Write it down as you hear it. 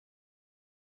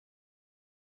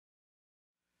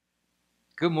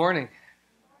Good morning.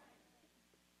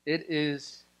 It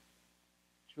is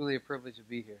truly a privilege to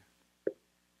be here.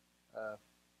 I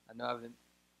know I haven't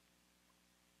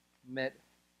met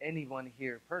anyone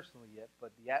here personally yet,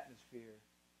 but the atmosphere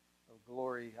of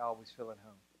glory, I always feel at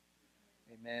home.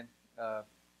 Amen. Uh,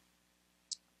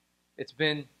 it's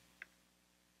been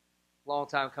a long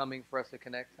time coming for us to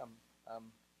connect. I'm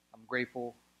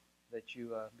grateful that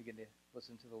you begin to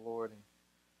listen to the Lord and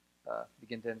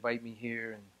begin to invite me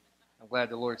here, and I'm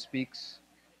glad the Lord speaks.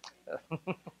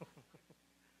 But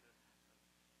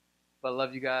I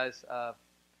love you guys. I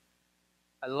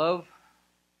love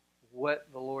what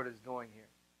the Lord is doing here.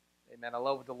 Amen. I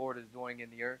love what the Lord is doing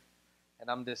in the earth, and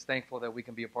I'm just thankful that we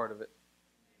can be a part of it.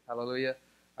 Hallelujah.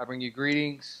 I bring you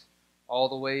greetings all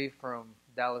the way from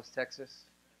Dallas, Texas.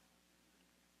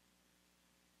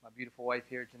 My beautiful wife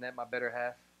here, Jeanette, my better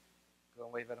half. Go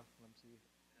and wave at them. Let them see you.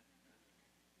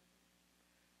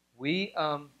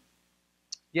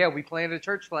 We planted a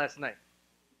church last night.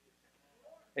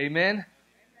 Amen.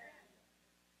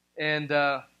 And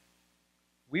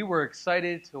we were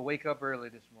excited to wake up early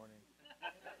this morning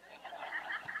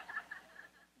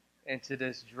and to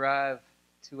just drive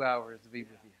 2 hours to be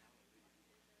with you.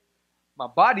 My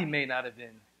body may not have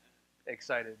been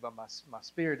excited, but my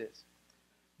spirit is.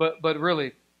 But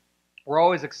really, we're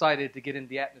always excited to get in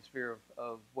the atmosphere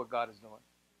of what God is doing.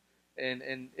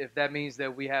 And if that means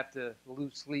that we have to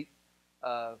lose sleep,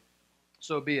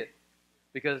 so be it.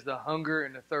 Because the hunger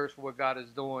and the thirst for what God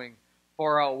is doing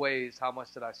far outweighs how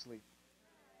much did I sleep.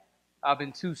 I've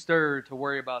been too stirred to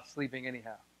worry about sleeping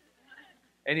anyhow.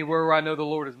 Anywhere where I know the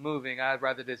Lord is moving, I'd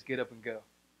rather just get up and go.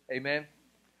 Amen?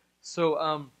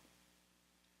 So,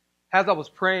 as I was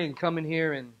praying, coming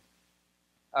here, and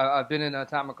I've been in a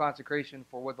time of consecration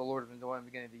for what the Lord has been doing at the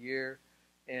beginning of the year,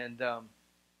 and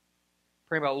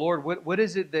praying about, Lord, what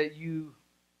is it that you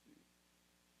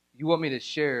want me to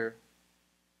share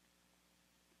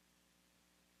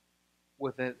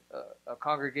with a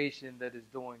congregation that is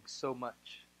doing so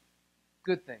much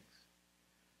good things.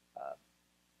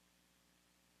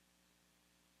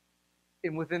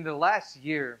 And within the last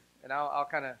year, and I'll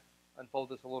kind of unfold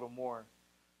this a little more,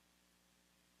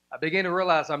 I began to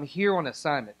realize I'm here on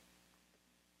assignment.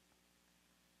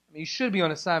 I mean, you should be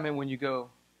on assignment when you go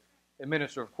and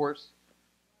minister, of course,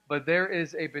 but there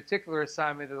is a particular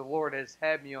assignment that the Lord has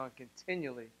had me on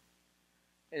continually.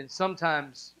 And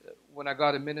sometimes when I go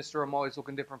out and minister, I'm always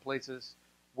looking different places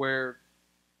where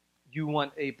you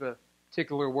want a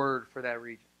particular word for that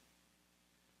region.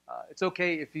 It's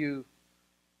okay if you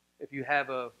have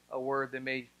a word that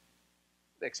may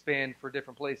expand for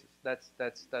different places.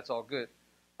 That's all good.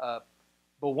 But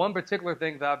one particular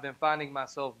thing that I've been finding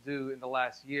myself do in the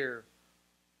last year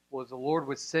was the Lord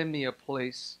would send me a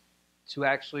place to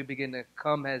actually begin to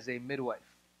come as a midwife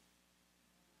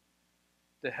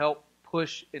to help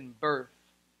push and birth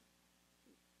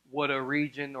what a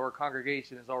region or a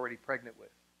congregation is already pregnant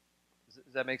with.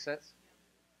 Does that make sense?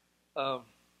 So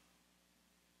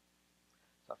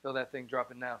I feel that thing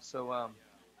dropping now. So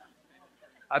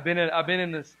I've been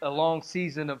in a long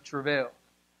season of travail,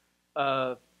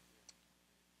 where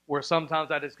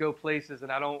sometimes I just go places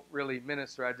and I don't really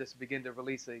minister. I just begin to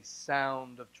release a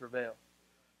sound of travail.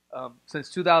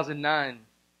 Since 2009,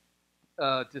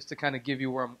 just to kind of give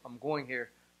you where I'm going here,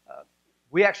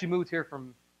 we actually moved here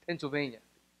from Pennsylvania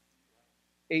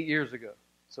 8 years ago.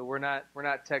 So we're not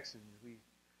Texans.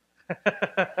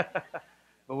 But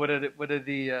what did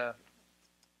the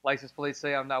license plates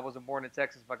say? I wasn't born in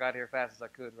Texas, but I got here fast as I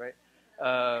could, right?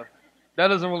 That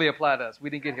doesn't really apply to us. We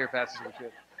didn't get here fast as we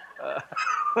could.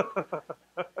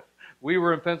 We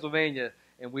were in Pennsylvania,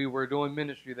 and we were doing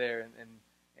ministry there, and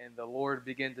the Lord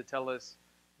began to tell us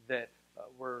that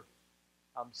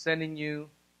I'm sending you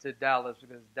to Dallas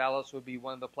because Dallas would be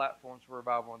one of the platforms for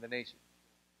revival in the nation.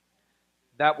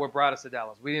 That what brought us to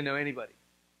Dallas. We didn't know anybody.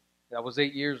 That was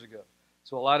 8 years ago.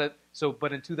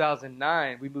 But in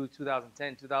 2009, we moved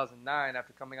 2010, 2009,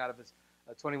 after coming out of this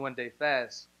 21-day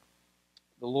fast,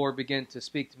 the Lord began to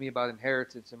speak to me about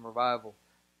inheritance and revival.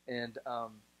 And I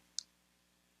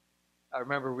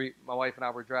remember my wife and I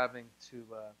were driving to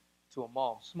a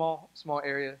mall, small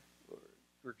area.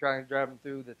 We're driving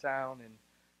through the town, and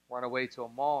we're on our way to a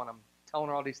mall, and I'm telling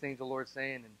her all these things the Lord's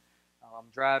saying, and I'm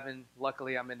driving.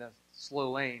 Luckily, I'm in a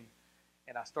slow lane,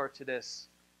 and I start to just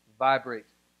vibrate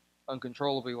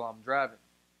uncontrollably while I'm driving.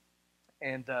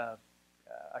 And I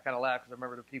kind of laughed because I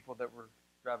remember the people that were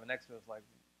driving next to us like,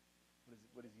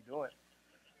 what is he doing?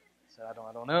 I said, I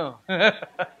don't know.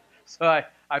 So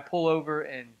I pull over,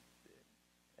 and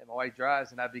my wife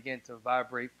drives, and I begin to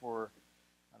vibrate for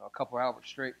a couple hours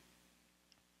straight.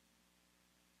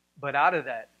 But out of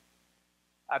that,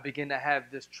 I began to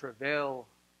have this travail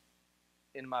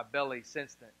in my belly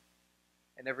since then.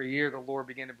 And every year the Lord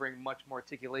began to bring much more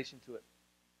articulation to it.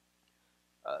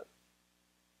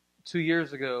 2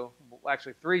 years ago,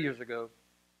 actually 3 years ago,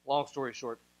 long story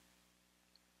short,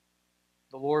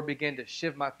 the Lord began to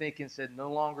shift my thinking, said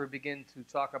no longer begin to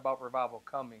talk about revival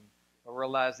coming, but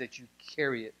realize that you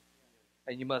carry it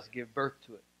and you must give birth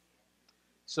to it.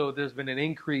 So there's been an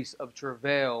increase of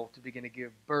travail to begin to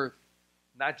give birth,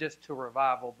 not just to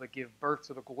revival, but give birth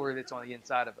to the glory that's on the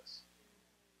inside of us.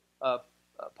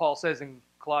 Paul says in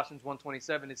Colossians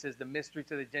 1:27, it says, the mystery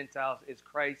to the Gentiles is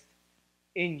Christ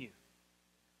in you,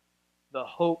 the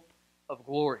hope of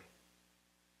glory.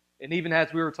 And even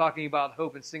as we were talking about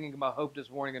hope and singing about hope this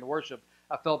morning in worship,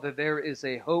 I felt that there is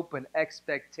a hope and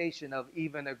expectation of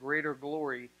even a greater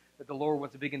glory that the Lord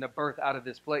wants to begin to birth out of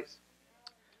this place.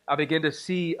 I began to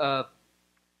see Bob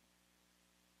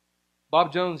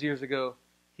Jones years ago.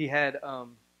 He had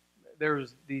there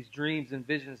was these dreams and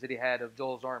visions that he had of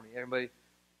Joel's army. Everybody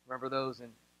remember those?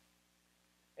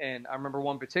 And I remember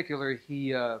one particular.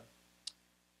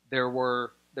 There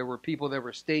were people that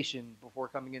were stationed before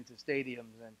coming into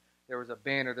stadiums, and there was a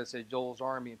banner that said Joel's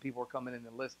Army, and people were coming in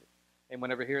enlisted.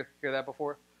 Anyone ever hear that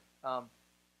before? Well,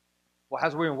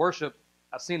 as we're in worship,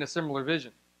 I've seen a similar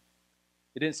vision.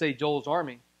 It didn't say Joel's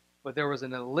Army, but there was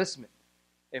an enlistment,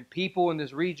 and people in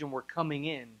this region were coming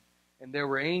in, and there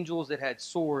were angels that had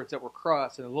swords that were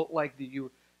crossed, and it looked like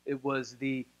it was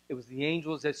the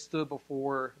angels that stood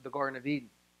before the Garden of Eden,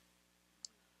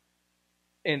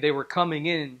 and they were coming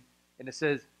in, and it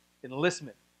says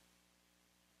enlistment.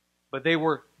 But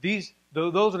those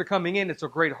that are coming in, it's a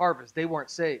great harvest. They weren't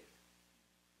saved.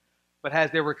 But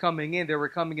as they were coming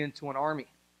into an army.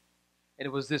 And it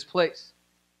was this place.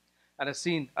 And I've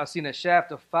seen a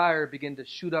shaft of fire begin to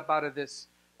shoot up out of this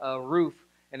roof,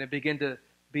 and it began to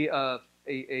be a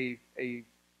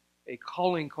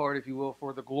calling card, if you will,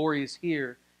 for the glory is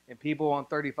here, and people on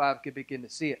 35 could begin to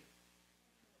see it.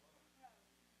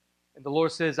 And the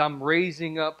Lord says, I'm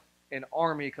raising up an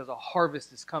army because a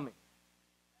harvest is coming.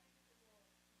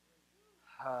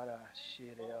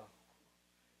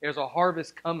 There's a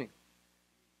harvest coming.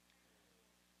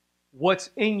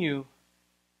 What's in you,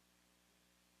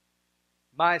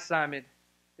 my assignment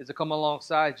is to come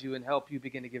alongside you and help you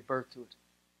begin to give birth to it.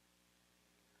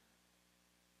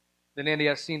 Then, Andy,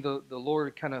 I've seen the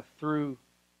Lord kind of through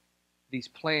these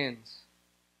plans,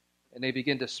 and they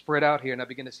begin to spread out here, and I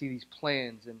begin to see these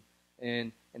plans,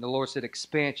 and the Lord said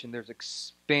expansion. There's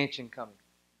expansion coming.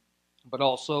 But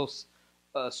also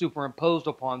superimposed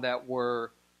upon that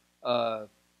were,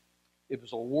 it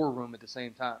was a war room at the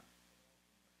same time.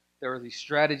 There are these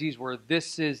strategies where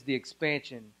this is the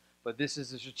expansion, but this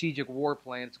is a strategic war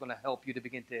plan that's going to help you to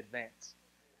begin to advance.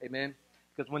 Amen?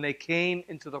 Because when they came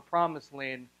into the promised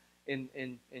land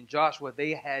in Joshua,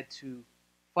 they had to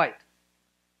fight.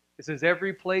 It says,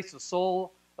 every place the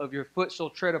sole of your foot shall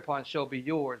tread upon shall be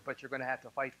yours, but you're going to have to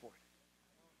fight for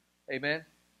it. Amen?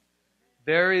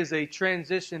 There is a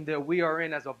transition that we are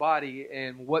in as a body,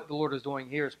 and what the Lord is doing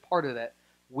here is part of that.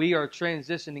 We are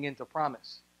transitioning into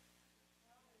promise.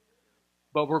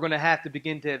 But we're going to have to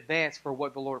begin to advance for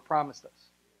what the Lord promised us.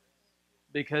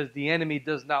 Because the enemy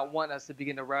does not want us to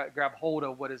begin to grab hold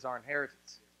of what is our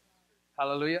inheritance.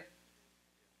 Hallelujah.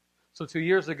 So 2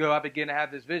 years ago, I began to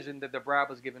have this vision that the bride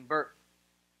was giving birth.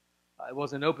 It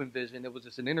wasn't an open vision. It was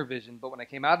just an inner vision. But when I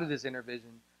came out of this inner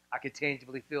vision, I could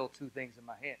tangibly feel two things in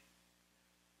my hand.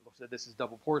 The Lord said, this is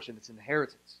double portion. It's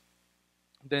inheritance.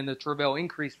 Then the travail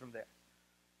increased from there.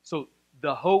 So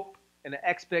the hope and the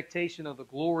expectation of the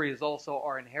glory is also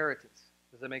our inheritance.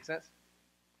 Does that make sense?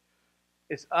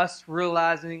 It's us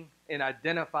realizing and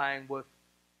identifying with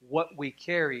what we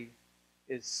carry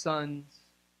is sons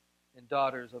and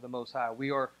daughters of the Most High.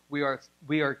 We are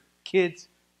kids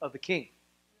of the King.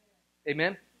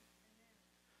 Amen?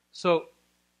 So,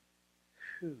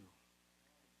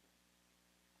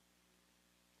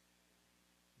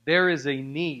 there is a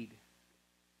need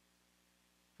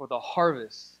for the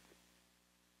harvest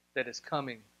that is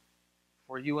coming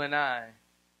for you and I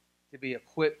to be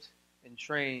equipped and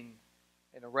trained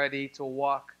and ready to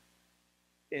walk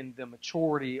in the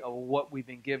maturity of what we've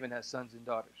been given as sons and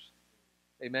daughters.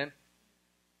 Amen?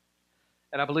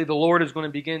 And I believe the Lord is going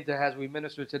to begin to, as we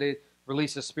minister today,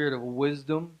 release a spirit of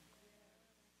wisdom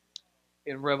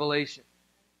and revelation.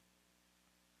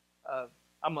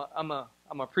 I'm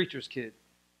a preacher's kid.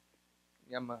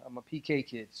 I'm a PK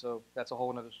kid, so that's a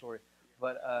whole other story.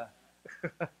 But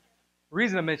the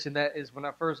reason I mention that is when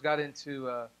I first got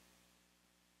into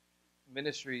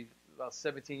ministry about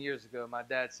 17 years ago, my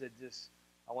dad said,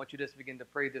 I want you to just begin to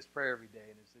pray this prayer every day.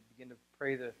 And he said, begin to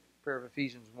pray the prayer of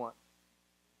Ephesians 1.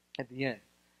 at the end.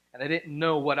 And I didn't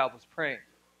know what I was praying.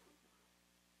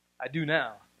 I do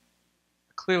now.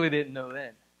 I clearly didn't know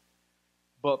then.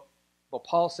 But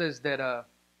Paul says that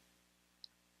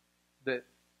that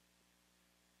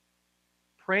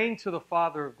praying to the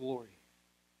Father of glory,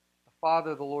 the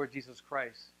Father of the Lord Jesus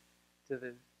Christ, to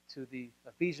the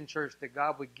Ephesian church, that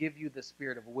God would give you the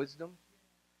spirit of wisdom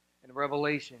and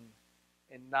revelation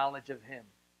and knowledge of Him.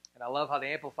 And I love how the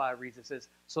Amplified reads it. Says,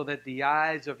 so that the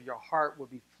eyes of your heart will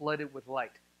be flooded with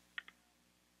light.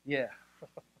 Yeah.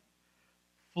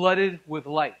 Flooded with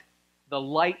light. The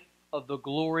light of the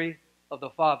glory of the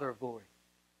Father of glory.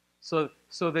 So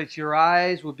that your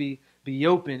eyes would be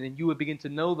open and you would begin to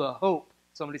know the hope.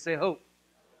 Somebody say hope.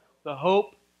 The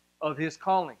hope of His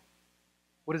calling.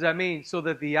 What does that mean? So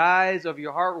that the eyes of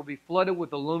your heart will be flooded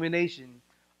with illumination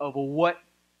of what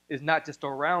is not just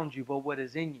around you, but what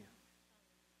is in you.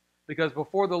 Because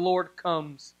before the Lord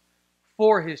comes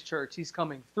for His church, He's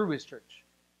coming through His church.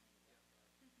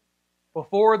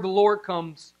 Before the Lord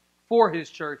comes for His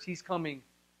church, He's coming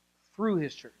through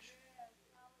His church.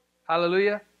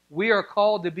 Hallelujah. We are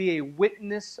called to be a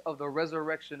witness of the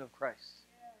resurrection of Christ.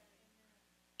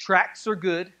 Tracts are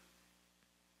good.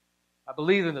 I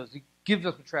believe in those. He gives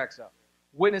us the tracts out.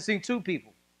 Witnessing to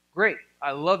people. Great.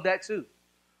 I love that too.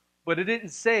 But it didn't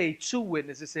say to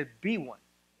witness. It said be one.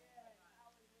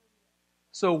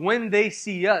 So when they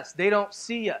see us, they don't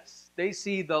see us. They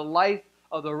see the life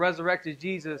of the resurrected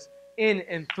Jesus in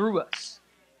and through us.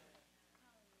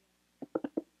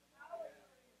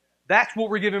 That's what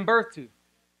we're giving birth to.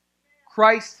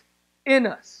 Christ in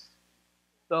us.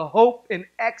 The hope and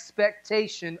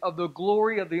expectation of the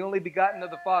glory of the only begotten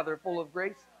of the Father, full of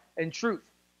grace and truth.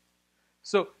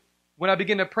 So when I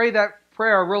begin to pray that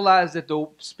prayer, I realize that the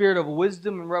spirit of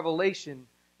wisdom and revelation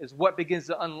is what begins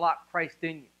to unlock Christ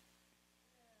in you.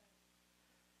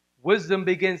 Wisdom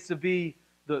begins to be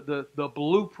the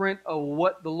blueprint of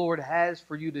what the Lord has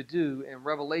for you to do, and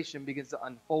revelation begins to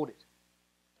unfold it.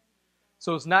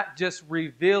 So it's not just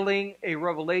revealing a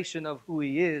revelation of who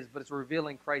He is, but it's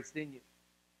revealing Christ in you.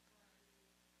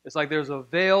 It's like there's a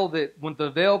veil that when the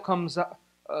veil comes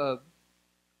off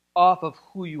of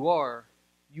who you are,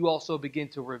 you also begin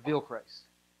to reveal Christ.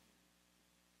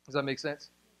 Does that make sense?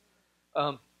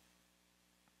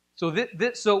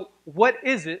 So what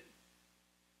is it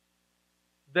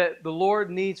that the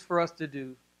Lord needs for us to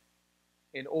do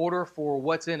in order for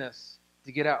what's in us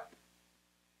to get out?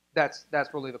 That's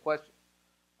really the question.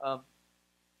 I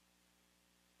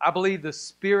believe the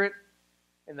spirit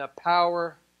and the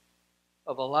power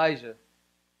of Elijah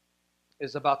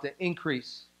is about to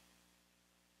increase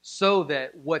so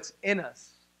that what's in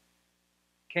us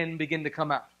can begin to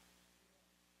come out.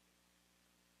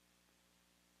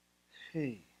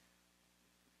 Hey.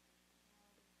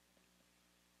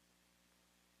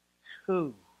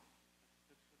 Who?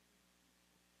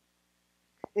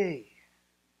 Hey.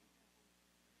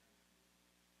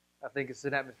 I think it's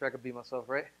an atmosphere I could be myself,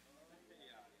 right?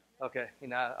 Okay. You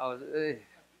know, I was.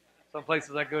 Some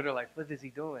places I go to, like, what is he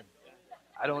doing?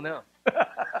 I don't know.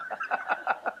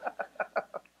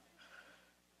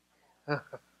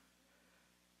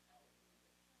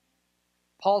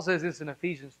 Paul says this in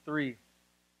Ephesians 3,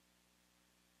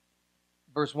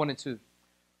 verse 1 and 2.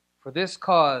 For this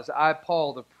cause I,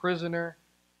 Paul, the prisoner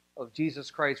of Jesus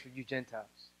Christ for you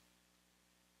Gentiles.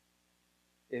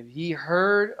 If ye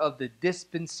heard of the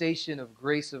dispensation of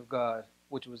grace of God,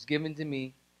 which was given to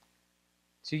me,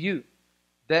 to you,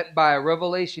 that by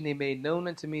revelation He made known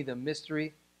unto me the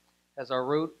mystery, as I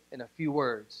wrote in a few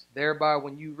words. Thereby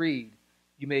when you read,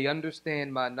 you may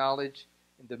understand my knowledge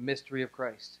in the mystery of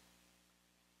Christ.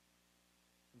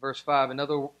 Verse 5,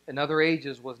 in other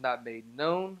ages was not made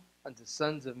known unto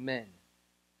sons of men,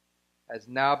 has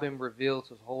now been revealed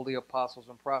to holy apostles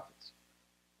and prophets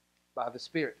by the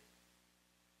Spirit.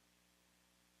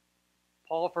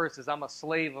 Paul first says, I'm a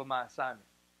slave of my assignment.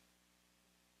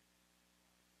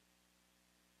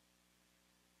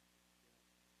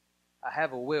 I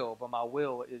have a will, but my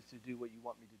will is to do what you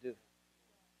want me to do.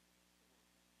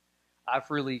 I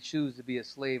freely choose to be a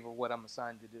slave of what I'm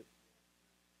assigned to do.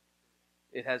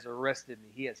 It has arrested me.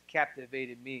 He has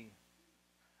captivated me.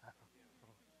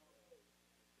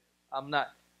 I'm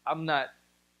not.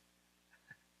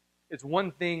 It's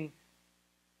one thing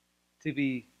to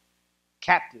be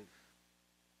captive,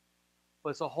 but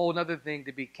it's a whole other thing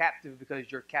to be captive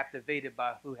because you're captivated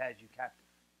by who has you captive.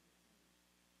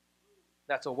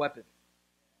 That's a weapon.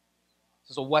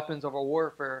 So the weapons of our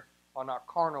warfare are not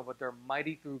carnal, but they're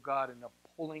mighty through God in the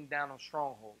pulling down of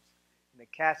strongholds, and the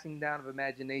casting down of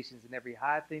imaginations, and every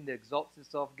high thing that exalts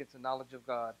itself against the knowledge of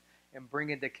God, and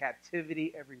bring into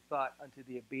captivity every thought unto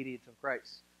the obedience of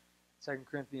Christ. 2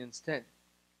 Corinthians 10,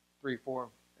 3, 4,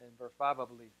 and verse 5, I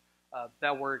believe.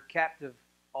 That word captive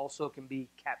also can be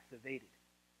captivated.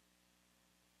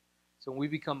 So when we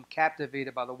become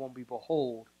captivated by the one we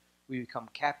behold, we become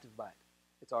captive by it.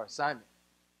 It's our assignment.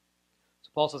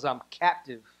 So Paul says, I'm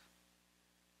captive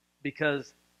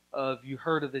because of, you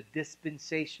heard of the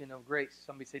dispensation of grace.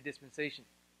 Somebody say dispensation.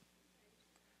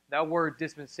 That word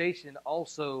dispensation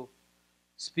also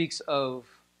speaks of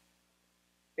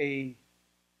a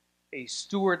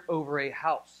steward over a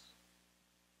house,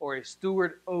 or a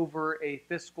steward over a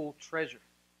fiscal treasure.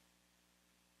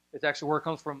 It's actually where it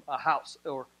comes from, a house.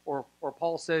 Or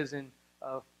Paul says in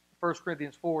 1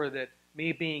 Corinthians 4 that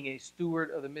me being a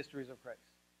steward of the mysteries of Christ.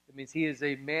 It means he is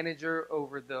a manager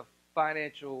over the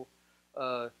financial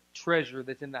treasure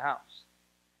that's in the house.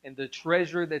 And the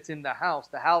treasure that's in the house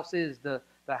is the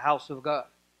house of God.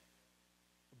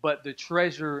 But the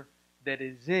treasure that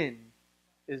is in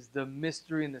is the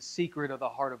mystery and the secret of the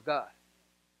heart of God.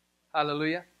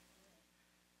 Hallelujah.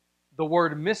 The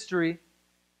word mystery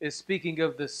is speaking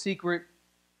of the secret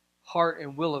heart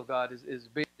and will of God, is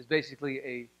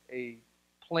basically a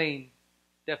plain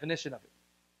definition of it.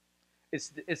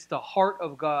 It's the heart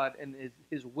of God and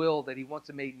his will that he wants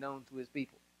to make known to his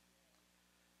people.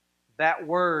 That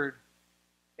word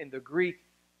in the Greek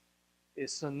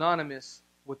is synonymous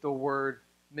with the word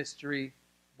mystery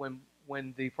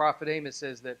when the prophet Amos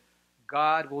says that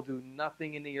God will do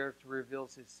nothing in the earth to reveal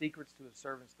his secrets to his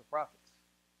servants, the prophets.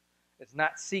 It's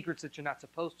not secrets that you're not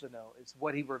supposed to know. It's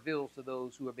what he reveals to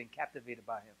those who have been captivated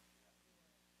by him.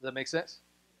 Does that make sense?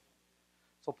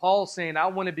 So Paul's saying, I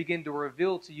want to begin to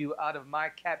reveal to you out of my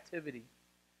captivity,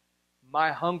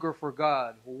 my hunger for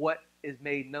God, what is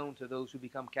made known to those who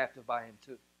become captive by him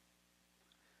too.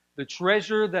 The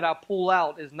treasure that I pull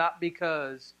out is not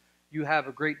because you have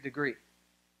a great degree.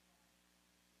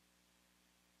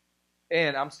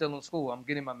 And I'm still in school. I'm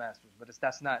getting my master's, but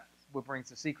that's not what brings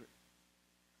the secret.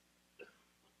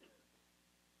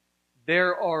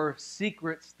 There are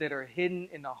secrets that are hidden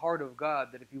in the heart of God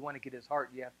that if you want to get his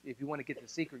heart, if you want to get the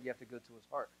secret, you have to go to his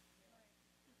heart.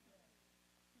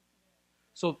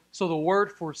 So the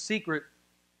word for secret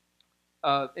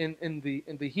in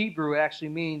the Hebrew actually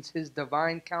means his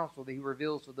divine counsel that he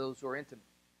reveals to those who are intimate.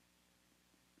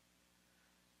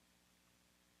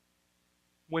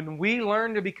 When we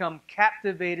learn to become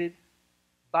captivated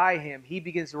by him, he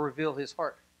begins to reveal his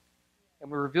heart. And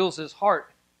when he reveals his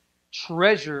heart,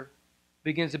 treasure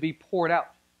begins to be poured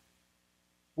out,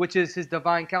 which is his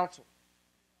divine counsel.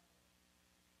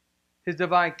 His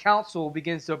divine counsel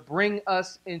begins to bring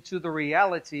us into the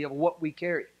reality of what we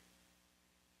carry.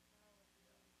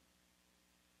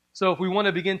 So if we want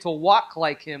to begin to walk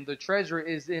like him, the treasure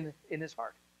is in his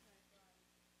heart.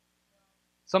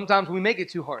 Sometimes we make it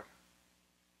too hard.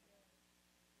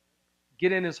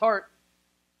 Get in his heart.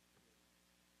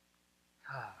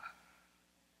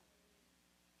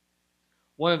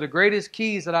 One of the greatest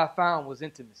keys that I found was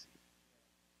intimacy.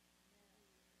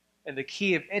 And the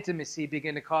key of intimacy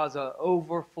began to cause an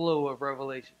overflow of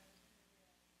revelation.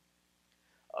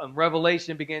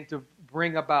 Revelation began to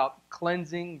bring about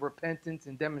cleansing, repentance,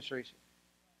 and demonstration.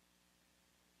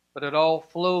 But it all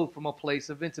flowed from a place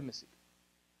of intimacy.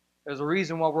 There's a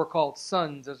reason why we're called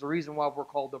sons. There's a reason why we're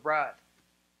called the bride.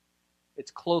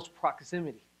 It's close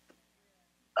proximity.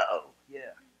 Oh, yeah.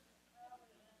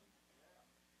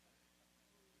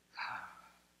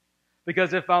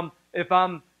 Because if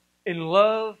I'm in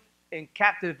love and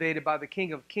captivated by the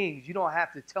King of Kings, you don't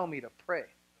have to tell me to pray.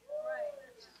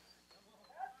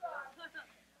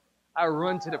 I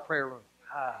run to the prayer room.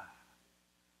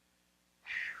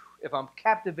 If I'm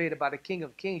captivated by the King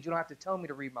of Kings, you don't have to tell me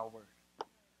to read my word.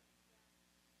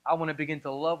 I want to begin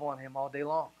to love on him all day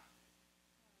long.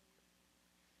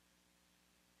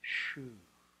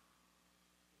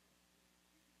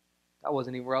 That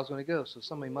wasn't even where I was going to go, so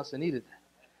somebody must have needed that.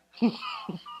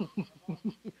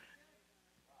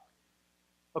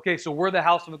 Okay, so we're the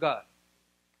house of God.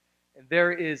 And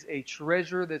there is a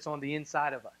treasure that's on the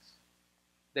inside of us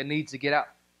that needs to get out,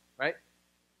 right?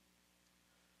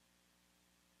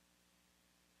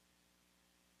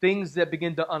 Things that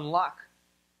begin to unlock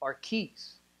are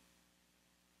keys.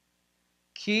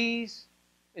 Keys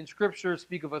in Scripture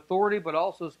speak of authority, but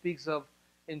also speaks of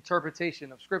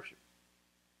interpretation of Scripture.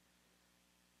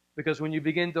 Because when you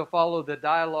begin to follow the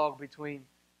dialogue between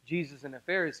Jesus and the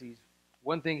Pharisees,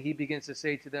 one thing he begins to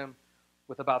say to them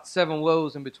with about 7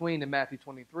 woes in between in Matthew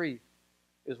 23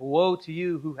 is, woe to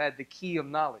you who had the key of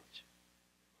knowledge.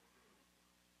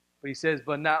 But he says,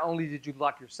 but not only did you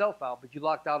lock yourself out, but you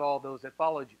locked out all those that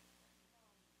followed you.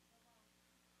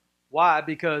 Why?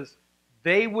 Because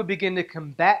they would begin to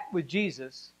combat with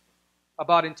Jesus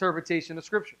about interpretation of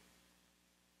Scripture.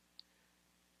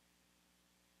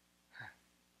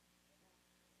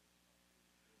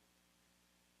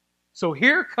 So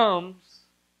here comes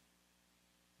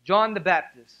John the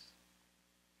Baptist,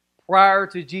 prior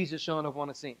to Jesus showing up on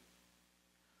the scene,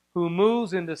 who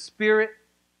moves in the spirit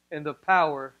and the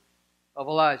power of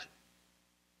Elijah.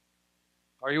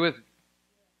 Are you with me?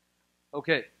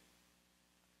 Okay.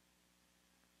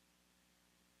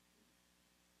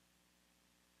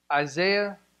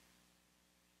 Isaiah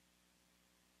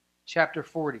chapter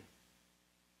 40.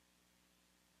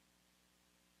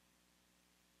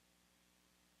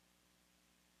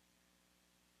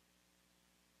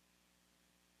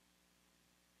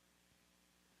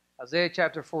 Isaiah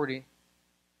chapter 40. I'm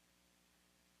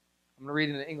going to read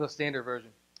in the English Standard Version.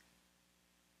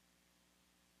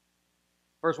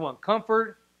 Verse 1.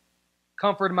 Comfort,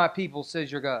 comfort my people,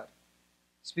 says your God.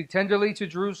 Speak tenderly to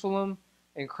Jerusalem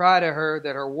and cry to her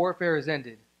that her warfare is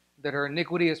ended, that her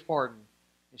iniquity is pardoned,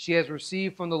 and she has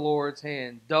received from the Lord's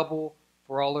hand double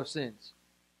for all her sins.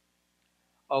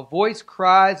 A voice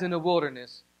cries in the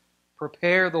wilderness,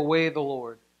 prepare the way of the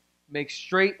Lord. Make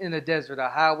straight in the desert a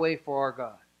highway for our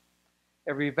God.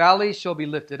 Every valley shall be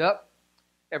lifted up,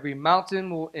 every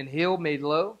mountain and hill made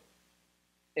low,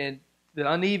 and the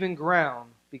uneven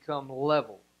ground become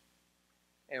level,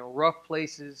 and rough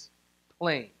places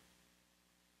plain.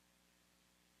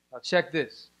 Now check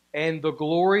this. And the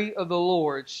glory of the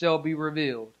Lord shall be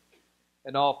revealed,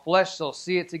 and all flesh shall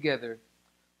see it together,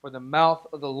 for the mouth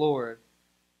of the Lord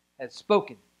has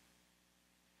spoken.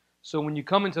 So when you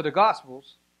come into the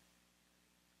Gospels,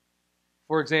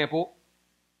 for example,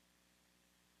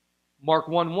 Mark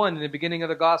 1:1, in the beginning of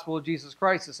the gospel of Jesus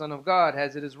Christ, the Son of God,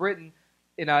 as it is written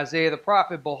in Isaiah the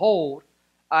prophet, behold,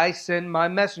 I send my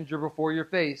messenger before your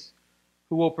face,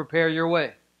 who will prepare your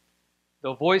way.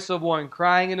 The voice of one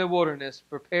crying in the wilderness,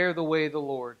 prepare the way of the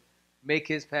Lord, make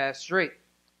his path straight.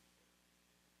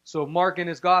 So Mark in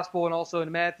his gospel, and also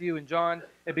in Matthew and John,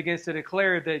 it begins to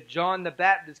declare that John the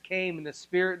Baptist came in the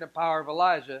spirit and the power of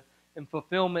Elijah in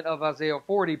fulfillment of Isaiah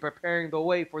 40, preparing the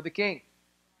way for the king.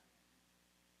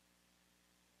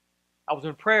 I was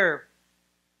in prayer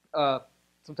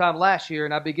sometime last year,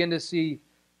 and I began to see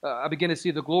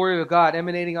the glory of God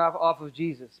emanating off of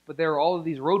Jesus. But there were all of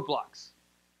these roadblocks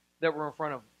that were in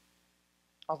front of him.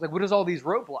 I was like, what is all these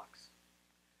roadblocks?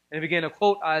 And he began to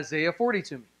quote Isaiah 40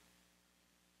 to me.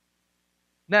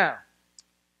 Now,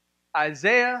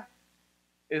 Isaiah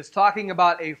is talking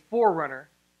about a forerunner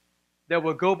that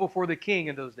would go before the king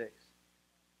in those days.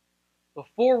 The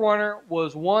forerunner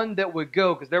was one that would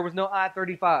go, because there was no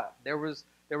I-35. There was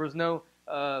no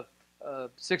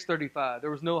 635.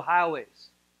 There was no highways.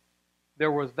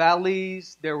 There was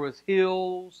valleys. There was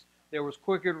hills. There was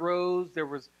crooked roads. There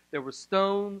was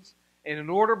stones. And in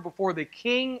order before the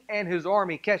king and his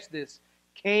army, catch this,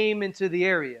 came into the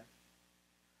area,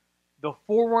 the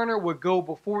forerunner would go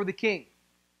before the king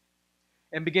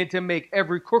and begin to make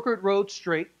every crooked road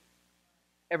straight,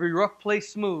 every rough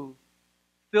place smooth,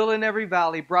 fill in every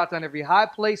valley, brought down every high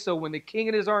place, so when the king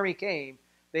and his army came,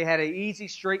 they had an easy,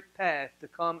 straight path to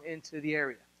come into the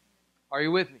area. Are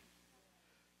you with me?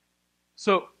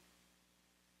 So,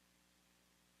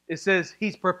 it says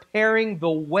he's preparing the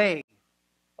way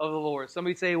of the Lord.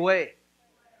 Somebody say way.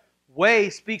 Way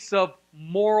speaks of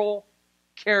moral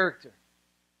character.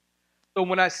 So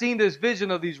when I seen this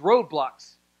vision of these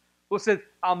roadblocks, it said,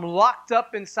 I'm locked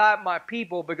up inside my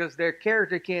people because their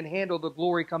character can't handle the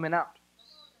glory coming out.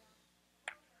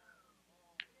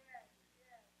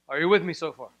 Are you with me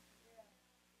so far?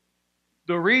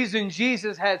 The reason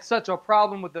Jesus had such a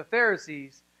problem with the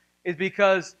Pharisees is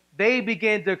because they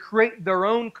began to create their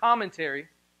own commentary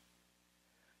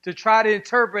to try to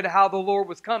interpret how the Lord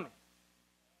was coming.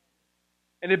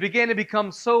 And it began to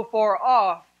become so far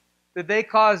off that they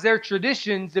caused their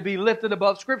traditions to be lifted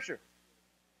above Scripture.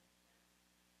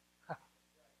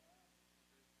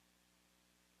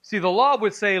 See, the law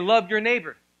would say, love your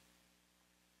neighbor.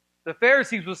 The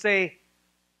Pharisees would say,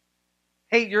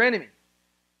 hate your enemy.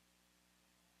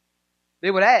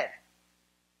 They would add.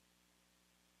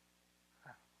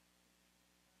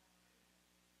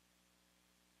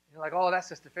 You're like, oh, that's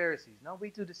just the Pharisees. No,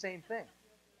 we do the same thing.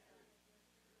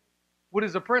 What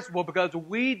is the principle? Because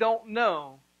we don't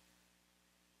know,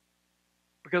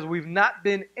 because we've not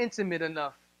been intimate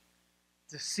enough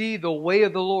to see the way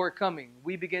of the Lord coming,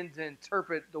 we begin to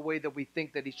interpret the way that we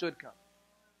think that He should come.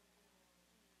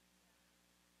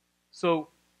 So,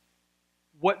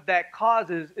 what that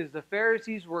causes is the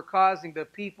Pharisees were causing the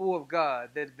people of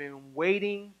God that have been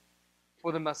waiting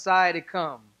for the Messiah to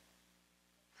come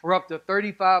for up to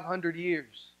 3,500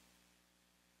 years.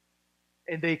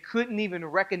 and they couldn't even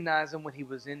recognize him when he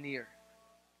was in the earth.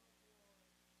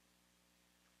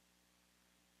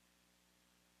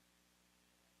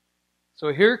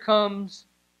 So here comes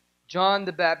John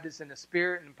the Baptist in the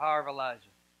spirit and power of Elijah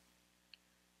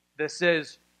that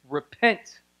says,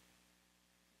 repent,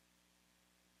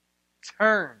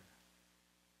 turn,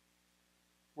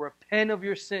 repent of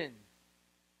your sin,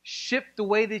 shift the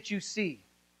way that you see.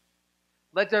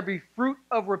 Let there be fruit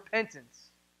of repentance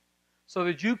so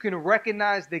that you can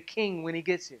recognize the King when he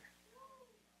gets here.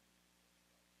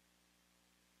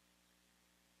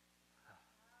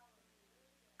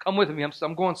 Come with me.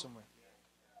 I'm going somewhere.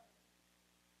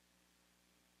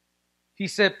 He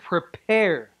said,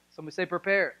 prepare. Somebody say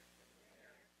prepare.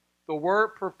 The word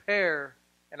prepare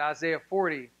in Isaiah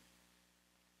 40,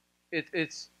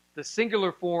 it's the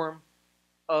singular form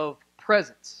of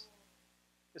presence.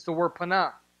 It's the word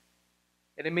panah.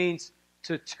 And it means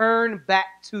to turn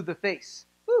back to the face.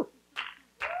 Woo.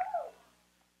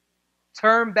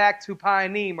 Turn back to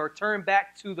panim, or turn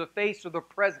back to the face or the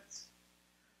presence.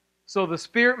 So the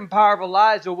spirit and power of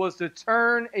Elijah was to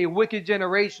turn a wicked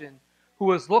generation who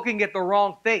was looking at the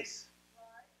wrong face.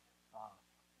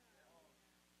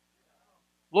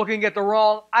 Looking at the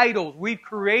wrong idols. We've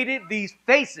created these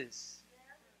faces,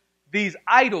 these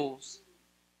idols.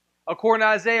 According to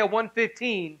Isaiah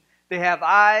 1:15, they have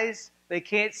eyes they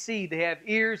can't see. They have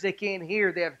ears they can't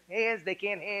hear. They have hands they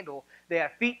can't handle. They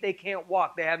have feet they can't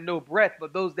walk. They have no breath,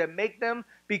 but those that make them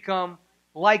become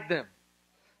like them.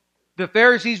 The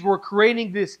Pharisees were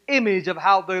creating this image of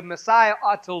how the Messiah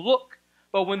ought to look.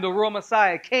 But when the real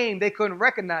Messiah came, they couldn't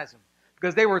recognize him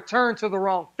because they were turned to the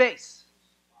wrong face.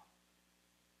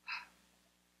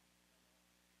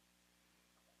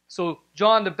 So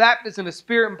John the Baptist in the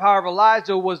spirit and power of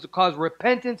Elijah was to cause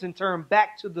repentance and turn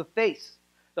back to the face,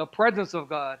 the presence of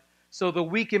God, so that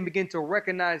we can begin to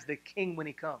recognize the King when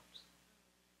he comes.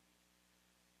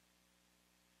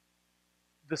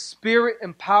 The spirit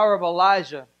and power of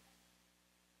Elijah,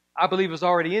 I believe, is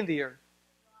already in the earth,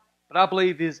 but I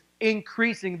believe is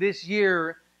increasing this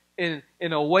year in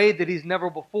a way that he's never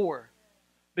before,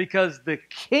 because the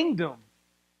kingdom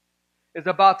is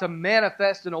about to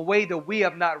manifest in a way that we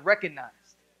have not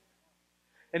recognized.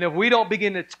 And if we don't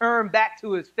begin to turn back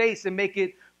to his face and make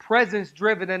it presence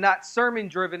driven and not sermon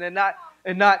driven and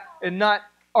not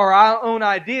our own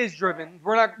ideas driven,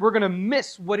 we're going to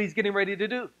miss what he's getting ready to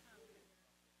do.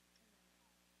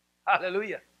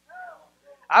 Hallelujah.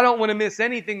 I don't want to miss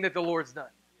anything that the Lord's done.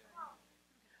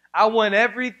 I want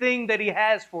everything that he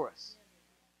has for us.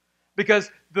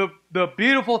 Because the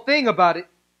beautiful thing about it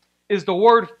is the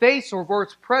word face or word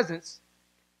presence,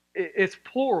 it's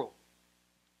plural.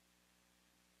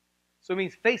 So it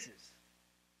means faces.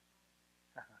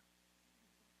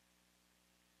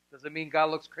 Does it mean God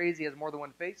looks crazy, has more than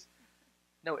one face?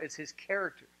 No, it's his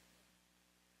character.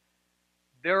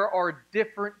 There are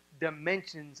different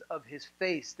dimensions of his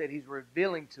face that he's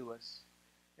revealing to us.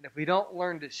 And if we don't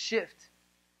learn to shift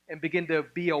and begin to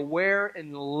be aware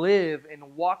and live and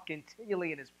walk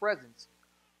continually in his presence,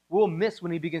 we'll miss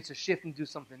when he begins to shift and do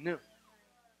something new.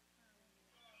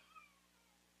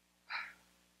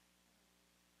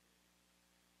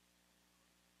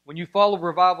 When you follow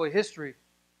revival history,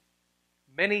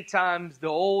 many times the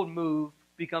old move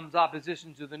becomes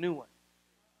opposition to the new one.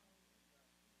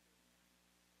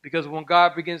 Because when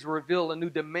God begins to reveal a new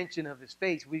dimension of his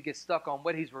face, we get stuck on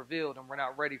what he's revealed and we're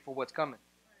not ready for what's coming.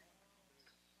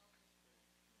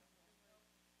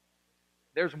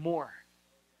 There's more.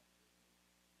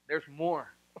 There's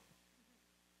more.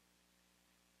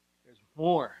 There's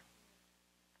more.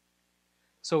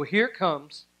 So here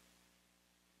comes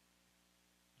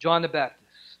John the Baptist.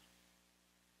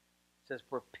 It says,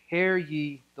 prepare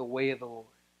ye the way of the Lord.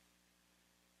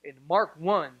 In Mark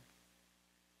 1,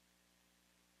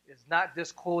 it's not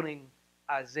just quoting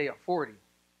Isaiah 40.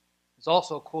 It's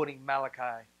also quoting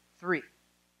Malachi 3.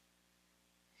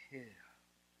 Yeah.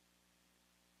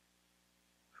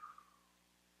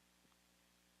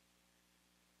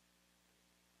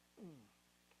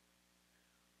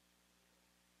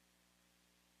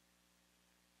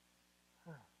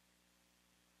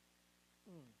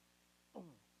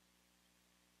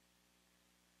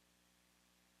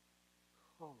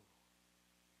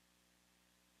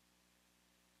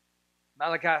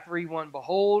 Malachi 3:1,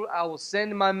 behold, I will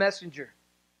send my messenger,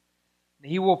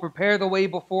 and he will prepare the way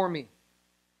before me.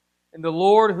 And the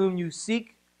Lord whom you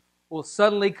seek will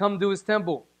suddenly come to his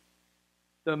temple.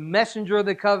 The messenger of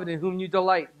the covenant whom you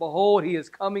delight. Behold, he is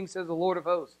coming, says the Lord of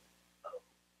hosts.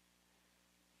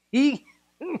 He...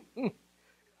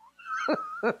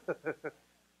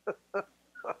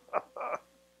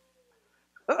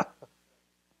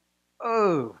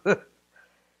 oh...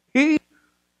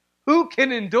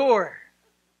 can endure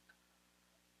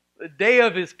the day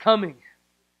of his coming?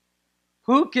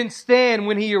 Who can stand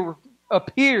when he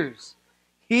appears?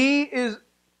 He is,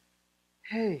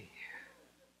 he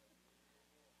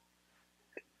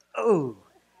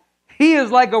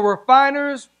is like a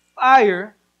refiner's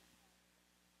fire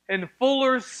and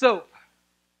fuller's soap.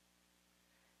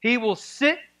 He will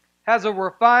sit as a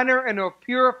refiner and a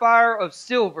purifier of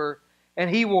silver, and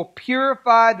he will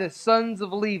purify the sons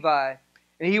of Levi,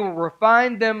 and he will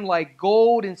refine them like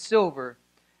gold and silver,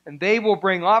 and they will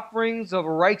bring offerings of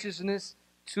righteousness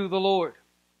to the Lord.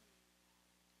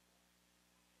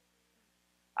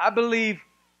 I believe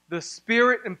the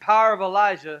spirit and power of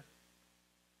Elijah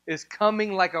is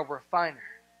coming like a refiner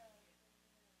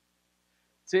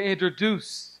to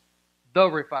introduce the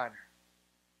refiner.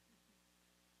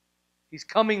 He's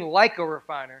coming like a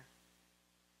refiner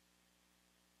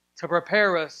to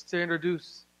prepare us to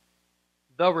introduce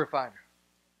the refiner.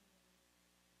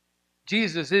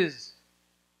 Jesus is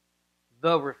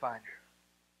the refiner.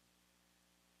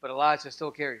 But Elijah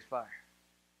still carries fire.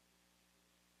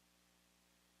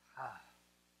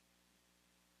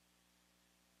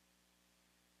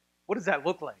 What does that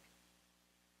look like?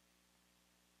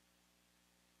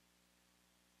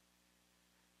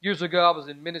 Years ago, I was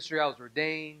in ministry. I was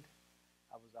ordained.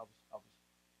 I was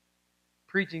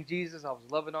preaching Jesus. I was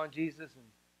loving on Jesus, and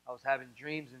I was having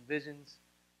dreams and visions.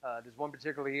 This one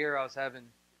particular year, I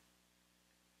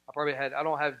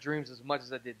don't have dreams as much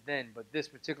as I did then, but this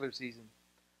particular season,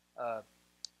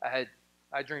 I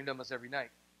dreamed almost every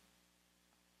night.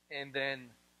 And then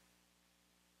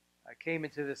I came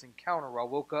into this encounter where I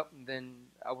woke up, and then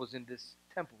I was in this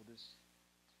temple.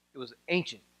 It was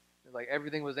ancient. Like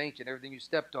everything was ancient. Everything you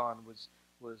stepped on was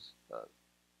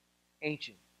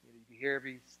ancient. You could hear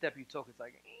every step you took. It's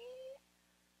like,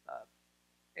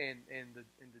 and the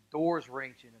doors were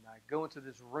ancient. And I go into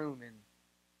this room, and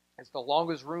it's the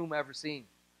longest room I've ever seen.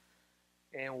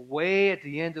 And way at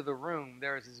the end of the room,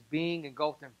 there is this being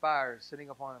engulfed in fire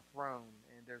sitting upon a throne.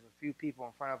 And there's a few people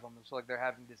in front of them. It's like they're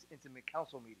having this intimate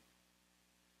council meeting.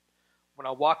 When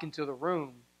I walk into the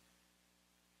room,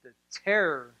 the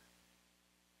terror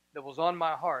that was on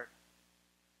my heart,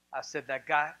 I said,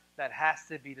 that has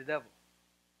to be the devil.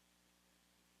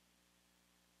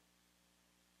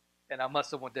 And I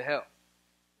must have went to hell.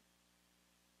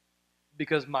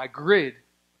 Because my grid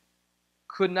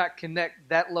could not connect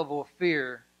that level of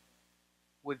fear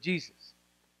with Jesus.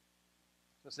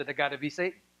 So I said, that got to be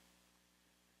Satan.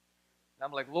 And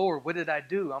I'm like, Lord, what did I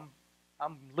do?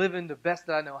 I'm living the best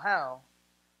that I know how.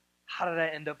 How did I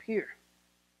end up here?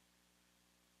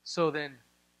 So then,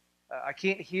 I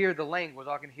can't hear the language.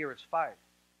 All I can hear is fire.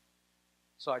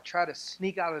 So I try to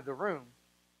sneak out of the room,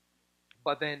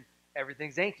 but then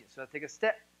everything's ancient. So I take a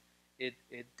step. It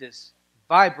just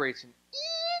vibrates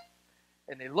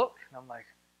and they look, and I'm like,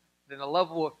 then the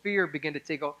level of fear began to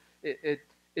take off.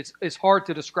 It's hard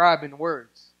to describe in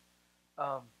words.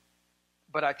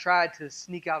 But I tried to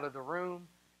sneak out of the room,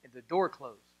 and the door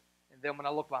closed. And then when I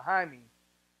look behind me,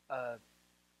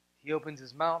 he opens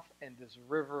his mouth, and this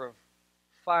river of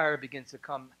fire begins to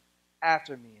come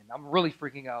after me, and I'm really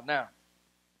freaking out now.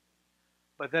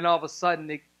 But then all of a sudden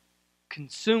it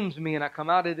consumes me, and I come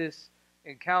out of this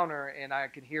encounter, and I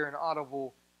can hear an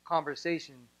audible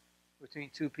conversation between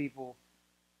two people,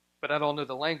 but I don't know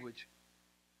the language.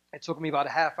 It took me about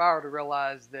a half hour to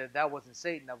realize that wasn't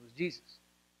Satan, that was Jesus.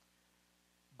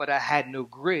 But I had no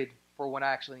grid for when I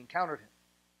actually encountered him.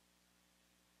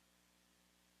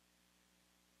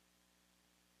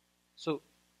 So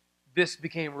this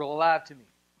became real alive to me.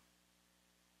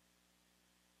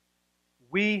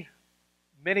 We,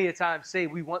 many a time, say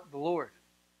we want the Lord.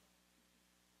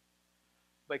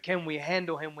 But can we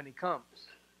handle him when he comes?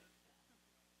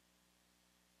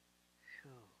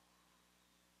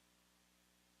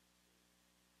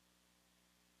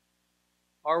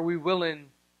 Are we willing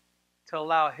to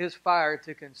allow his fire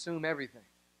to consume everything?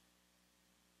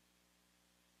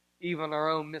 Even our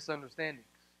own misunderstandings.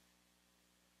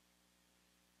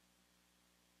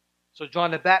 So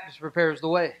John the Baptist prepares the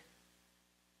way.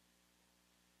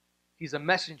 He's a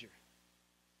messenger.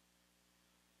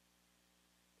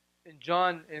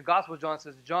 In Gospel John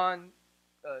says John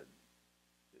the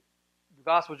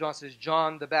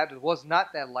Baptist was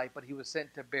not that light, but he was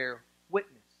sent to bear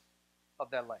witness of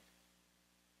that light.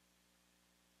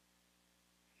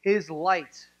 His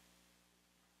light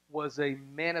was a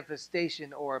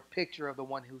manifestation or a picture of the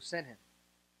one who sent him.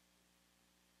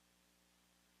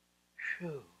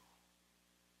 Phew.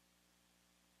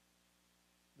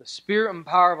 The spirit and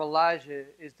power of Elijah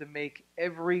is to make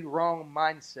every wrong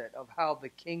mindset of how the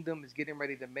kingdom is getting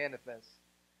ready to manifest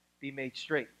be made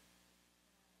straight.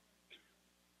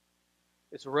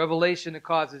 It's a revelation that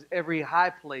causes every high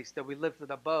place that we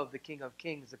lifted above the King of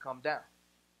Kings to come down.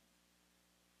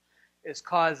 It's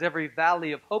caused every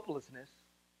valley of hopelessness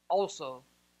also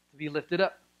to be lifted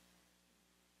up.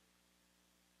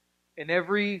 And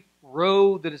every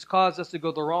road that has caused us to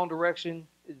go the wrong direction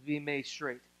is being made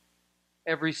straight.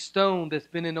 Every stone that's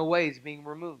been in the way is being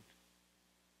removed.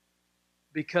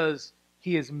 Because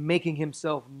he is making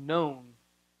himself known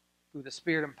through the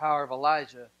spirit and power of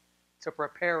Elijah to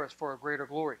prepare us for a greater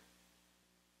glory.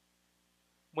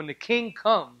 When the king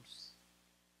comes,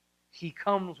 he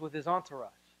comes with his entourage.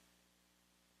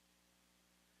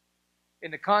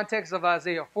 In the context of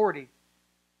Isaiah 40,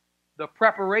 the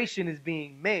preparation is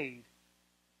being made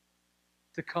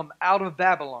to come out of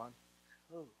Babylon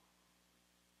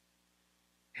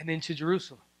and into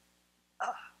Jerusalem.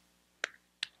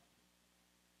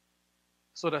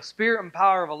 So the spirit and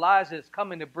power of Elijah is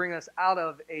coming to bring us out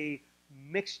of a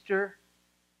mixture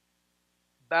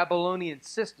Babylonian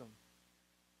system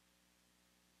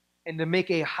and to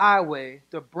make a highway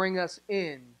to bring us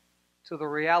in to the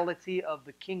reality of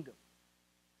the kingdom.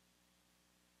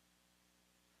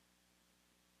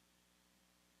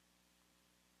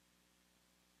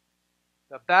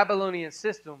 The Babylonian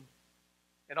system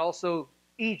and also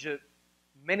Egypt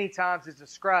many times is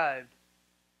described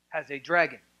as a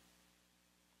dragon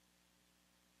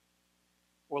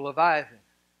or Leviathan.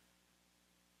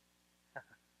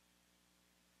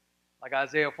 Like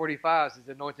Isaiah 45 says,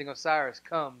 the anointing of Cyrus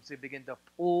comes to begin to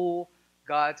pull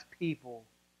God's people.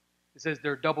 It says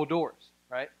they're double doors,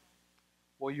 right?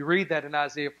 Well, you read that in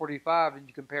Isaiah 45 and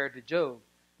you compare it to Job.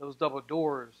 Those double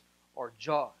doors are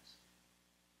jaws.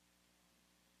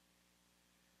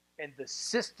 And the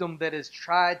system that has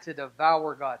tried to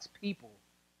devour God's people,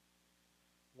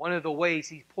 one of the ways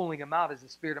he's pulling them out is the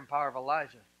spirit and power of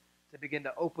Elijah to begin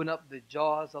to open up the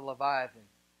jaws of Leviathan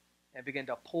and begin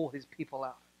to pull his people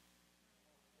out.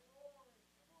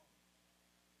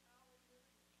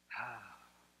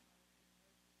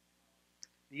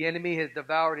 The enemy has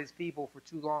devoured his people for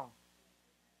too long.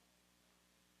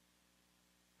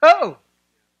 Oh!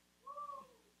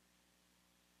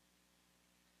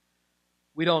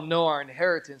 We don't know our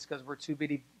inheritance because we're too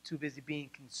busy being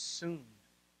consumed.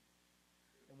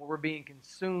 And when we're being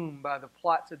consumed by the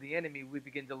plots of the enemy, we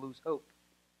begin to lose hope.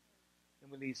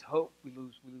 And we lose hope, we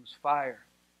lose fire.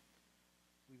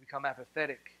 We become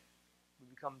apathetic. We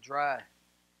become dry.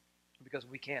 Because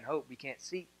we can't hope, we can't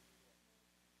see.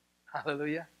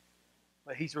 Hallelujah.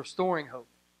 But he's restoring hope.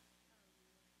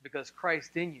 Because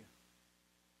Christ in you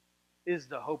is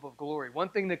the hope of glory. One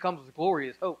thing that comes with glory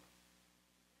is hope.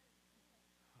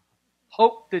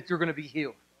 Hope that you're going to be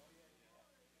healed.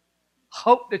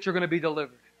 Hope that you're going to be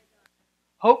delivered.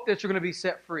 Hope that you're going to be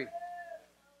set free.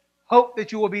 Hope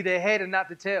that you will be the head and not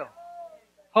the tail.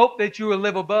 Hope that you will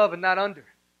live above and not under.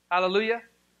 Hallelujah.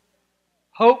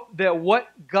 Hope that what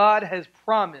God has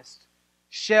promised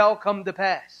shall come to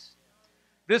pass.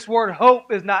 This word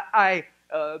hope is not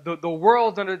the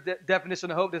world's under the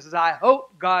definition of hope. This is I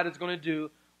hope God is going to do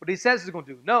what he says he's going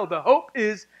to do. No, the hope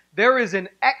is there is an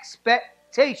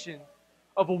expectation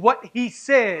of what he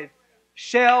said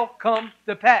shall come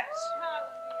to pass.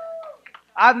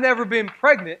 I've never been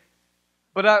pregnant,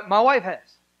 but my wife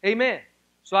has. Amen.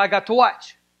 So I got to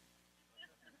watch.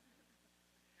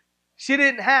 She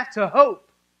didn't have to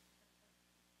hope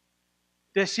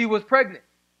that she was pregnant.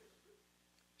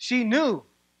 She knew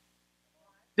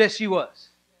that she was.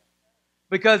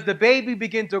 Because the baby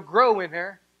began to grow in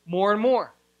her more and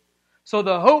more. So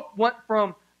the hope went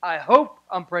from, I hope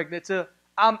I'm pregnant, to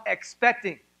I'm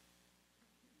expecting.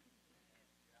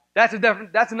 That's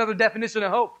another definition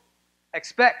of hope.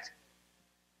 Expect.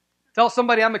 Tell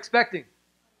somebody I'm expecting.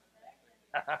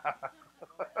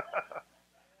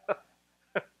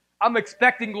 I'm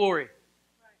expecting glory.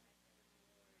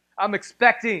 I'm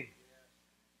expecting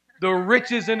the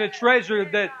riches and the treasure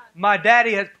that my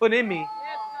daddy has put in me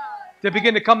to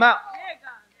begin to come out.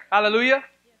 Hallelujah.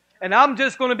 And I'm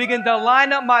just going to begin to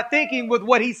line up my thinking with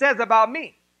what he says about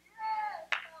me.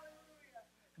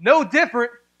 No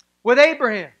different with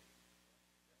Abraham.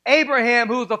 Abraham,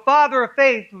 who was the father of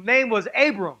faith, whose name was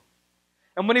Abram.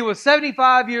 And when he was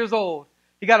 75 years old,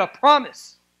 he got a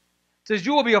promise. It says,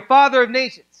 you will be a father of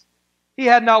nations. He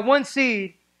had not one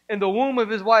seed, and the womb of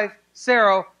his wife,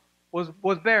 Sarah, was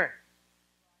barren.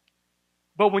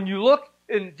 But when you look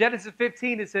in Genesis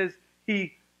 15, it says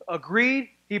he agreed,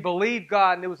 he believed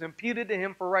God, and it was imputed to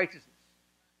him for righteousness.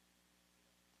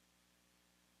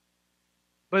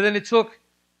 But then it took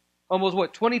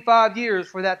almost, 25 years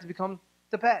for that to become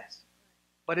to pass.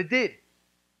 But it did.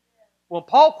 When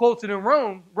Paul quotes it in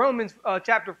Romans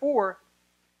chapter 4,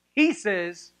 he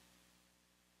says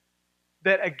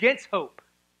that against hope,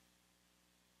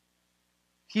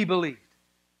 he believed.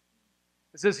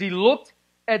 It says he looked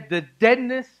at the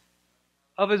deadness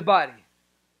of his body,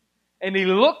 and he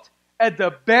looked at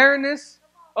the barrenness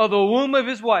of the womb of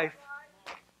his wife,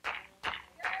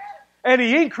 and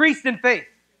he increased in faith.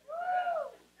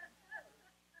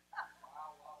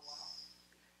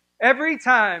 Every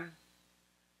time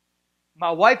my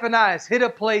wife and I has hit a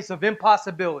place of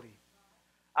impossibility,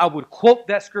 I would quote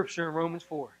that scripture in Romans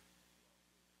 4.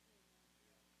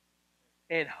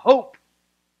 And hope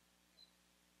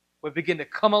would begin to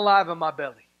come alive in my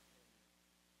belly.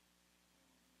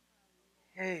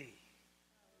 Hey.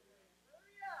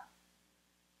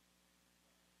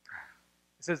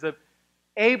 It says that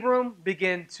Abram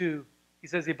began to, he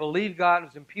says he believed God and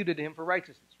was imputed to him for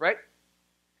righteousness, right?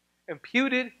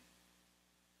 Imputed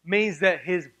means that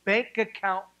his bank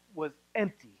account was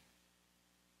empty.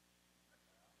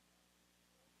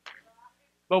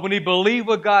 But when he believed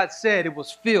what God said, it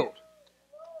was filled.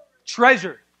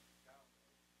 Treasure.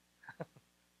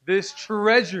 This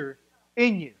treasure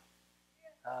in you.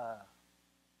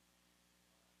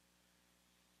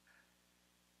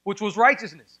 Which was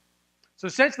righteousness. So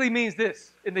essentially means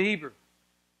this in the Hebrew.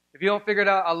 If you don't figure it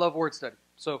out, I love word study.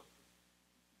 So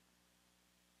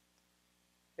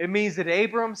it means that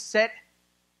Abram sat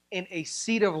in a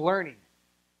seat of learning.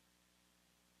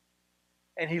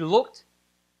 And he looked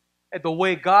at the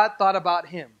way God thought about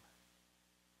him.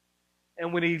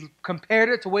 And when he compared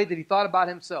it to the way that he thought about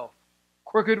himself,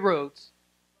 crooked roads,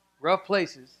 rough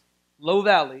places, low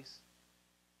valleys,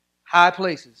 high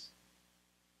places,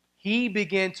 he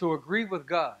began to agree with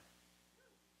God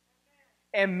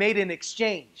and made an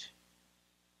exchange.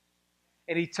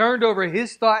 And he turned over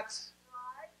his thoughts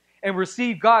and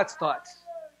received God's thoughts.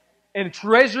 And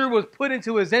treasure was put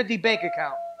into his empty bank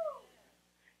account.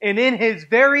 And in his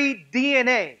very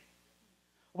DNA,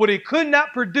 what he could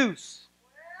not produce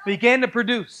began to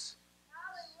produce.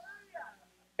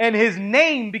 And his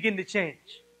name began to change.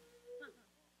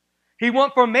 He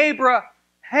went from Abram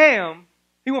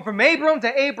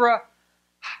to Abraham.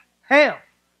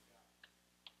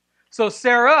 So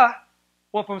Sarah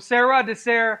went from Sarah to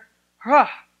Sarah.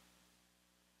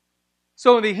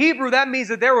 So in the Hebrew, that means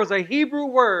that there was a Hebrew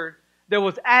word that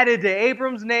was added to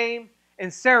Abram's name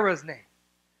and Sarah's name.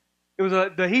 It was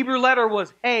the Hebrew letter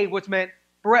was Hey, which meant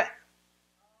breath.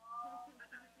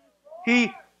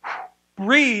 He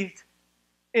breathed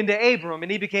into Abram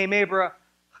and he became Abraham.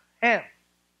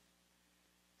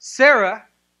 Sarah,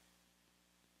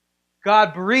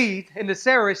 God breathed into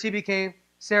Sarah, she became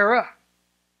Sarah.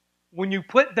 When you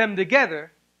put them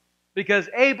together, because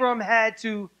Abram had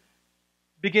to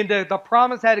the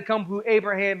promise had to come through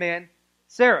Abraham and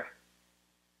Sarah.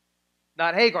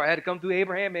 Not Hagar, it had to come through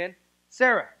Abraham and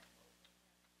Sarah.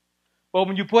 But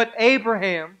when you put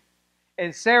Abraham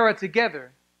and Sarah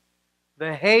together,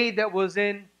 the hay that was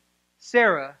in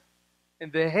Sarah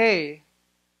and the hay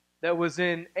that was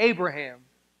in Abraham,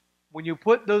 when you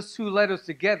put those two letters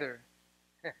together,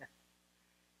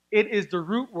 it is the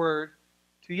root word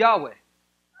to Yahweh.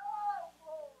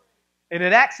 And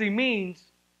it actually means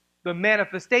the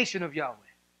manifestation of Yahweh.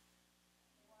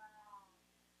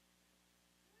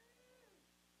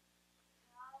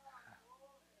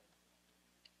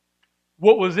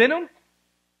 What was in them,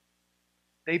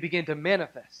 they began to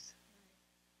manifest.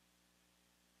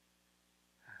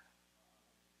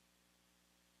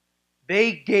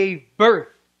 They gave birth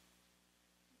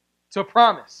to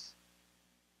promise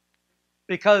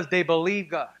because they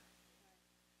believed God.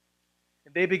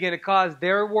 And they began to cause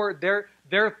their word,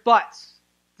 their thoughts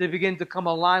to begin to come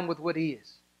aligned with what He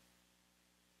is.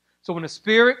 So when the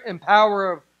spirit and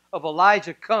power of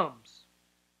Elijah comes,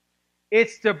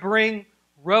 it's to bring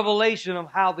revelation of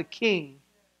how the king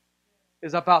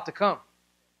is about to come.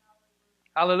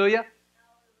 Hallelujah.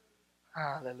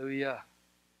 Hallelujah.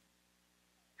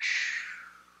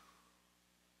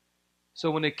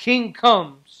 So when the king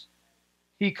comes,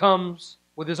 he comes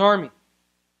with his army.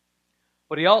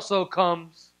 But he also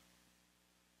comes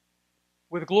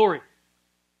with glory.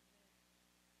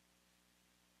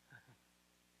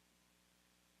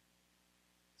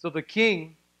 So the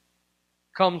king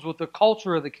comes with the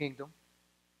culture of the kingdom.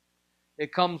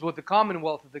 It comes with the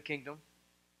commonwealth of the kingdom.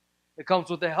 It comes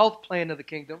with the health plan of the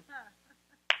kingdom.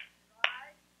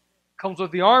 It comes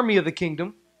with the army of the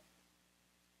kingdom.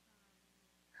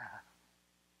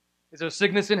 Is there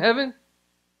sickness in heaven?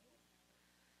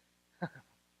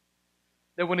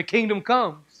 That when the kingdom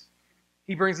comes,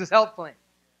 He brings His health plan.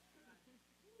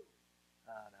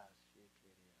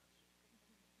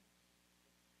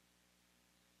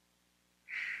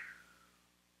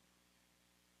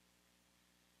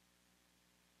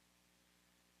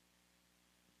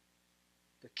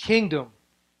 kingdom.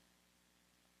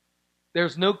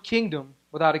 There's no kingdom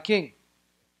without a king.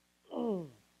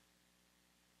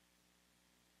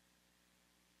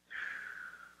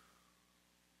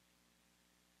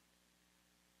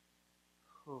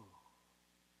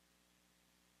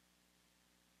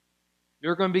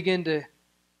 You're going to begin to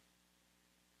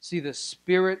see the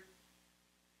spirit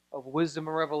of wisdom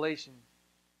and revelation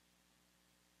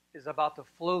is about to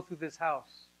flow through this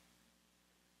house.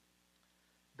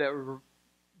 That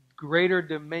greater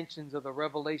dimensions of the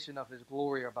revelation of His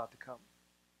glory are about to come.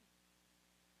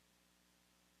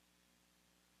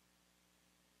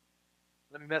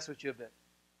 Let me mess with you a bit.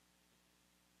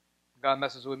 God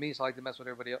messes with me, so I like to mess with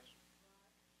everybody else.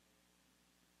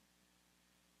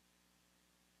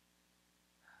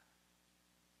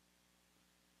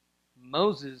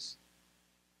 Moses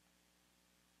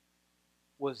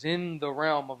was in the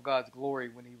realm of God's glory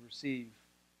when he received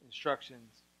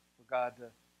instructions for God to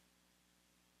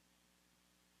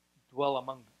dwell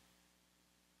among them.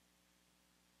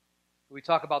 We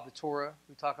talk about the Torah,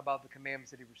 we talk about the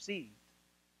commandments that he received.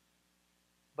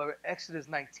 But Exodus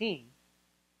 19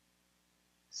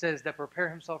 says that prepare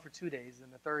himself for 2 days,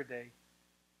 and the third day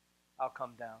I'll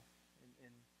come down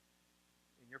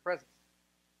in your presence.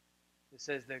 It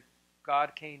says that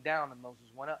God came down and Moses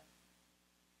went up.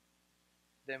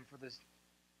 Then for this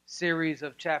series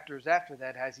of chapters after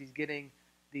that, as he's getting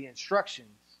the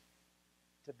instructions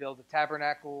to build the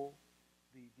tabernacle,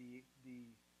 the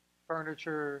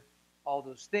furniture, all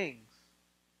those things,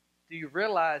 do you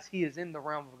realize he is in the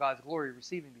realm of God's glory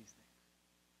receiving these things?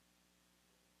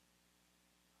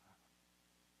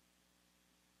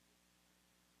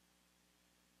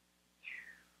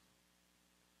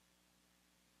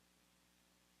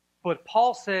 But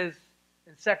Paul says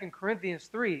in 2 Corinthians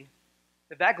 3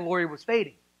 that glory was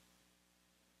fading.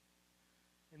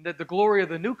 And that the glory of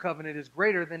the new covenant is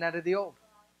greater than that of the old.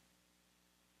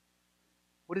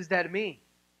 What does that mean?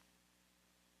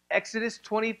 Exodus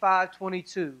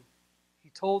 25:22,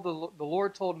 the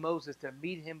Lord told Moses to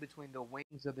meet him between the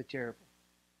wings of the cherubim.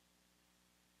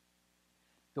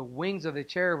 The wings of the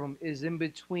cherubim is in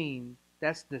between.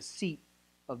 That's the seat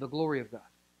of the glory of God.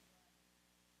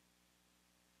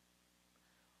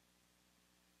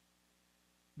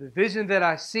 The vision that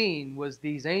I seen was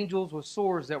these angels with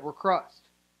swords that were crossed.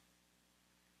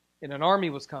 And an army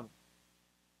was coming.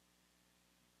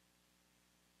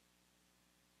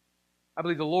 I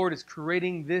believe the Lord is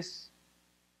creating this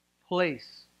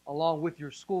place along with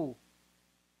your school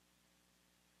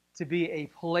to be a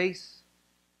place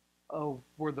of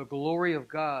where the glory of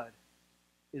God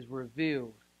is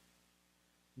revealed,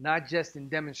 not just in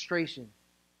demonstration,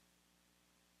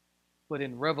 but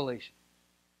in revelation.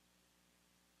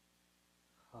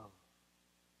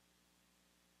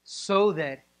 So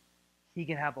that he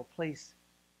can have a place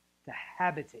to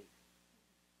habitate,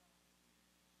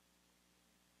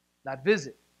 not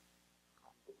visit.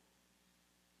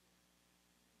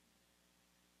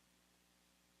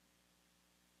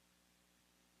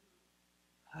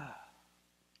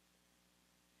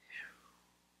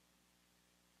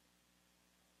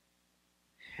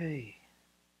 Hey.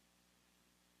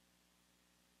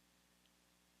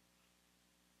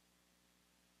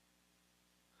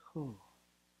 Whew.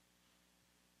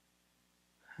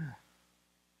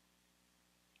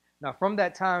 Now, from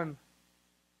that time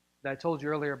that I told you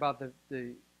earlier about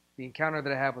the encounter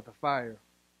that I had with the fire,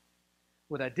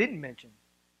 what I didn't mention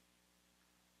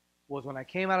was when I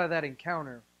came out of that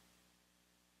encounter,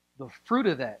 the fruit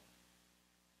of that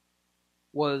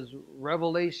was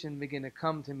revelation began to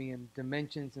come to me in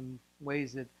dimensions and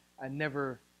ways that I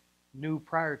never knew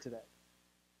prior to that.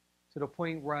 To the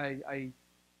point where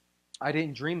I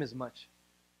didn't dream as much,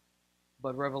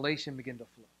 but revelation began to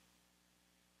flow.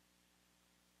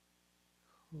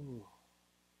 Ooh.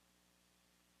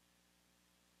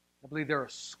 I believe there are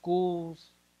schools.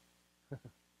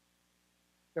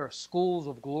 There are schools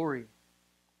of glory.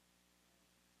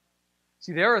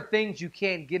 See, there are things you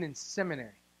can't get in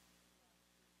seminary.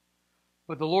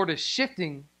 But the Lord is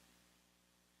shifting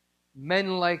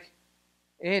men like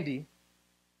Andy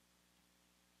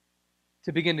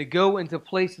to begin to go into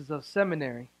places of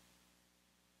seminary,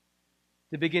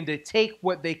 to begin to take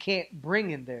what they can't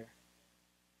bring in there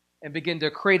and begin to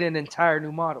create an entire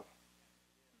new model.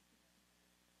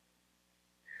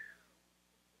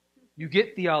 You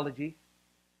get theology,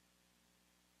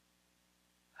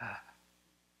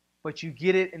 but you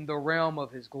get it in the realm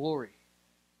of His glory.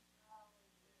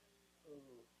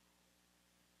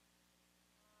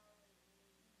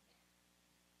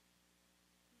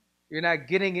 You're not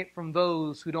getting it from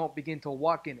those who don't begin to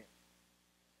walk in it.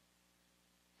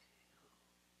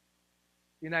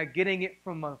 You're not getting it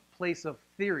from a place of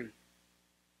theory.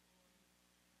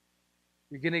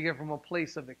 You're getting it from a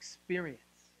place of experience.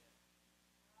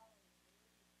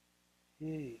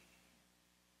 Hey.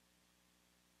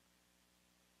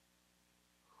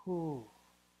 Whew.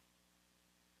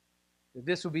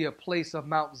 This will be a place of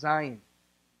Mount Zion.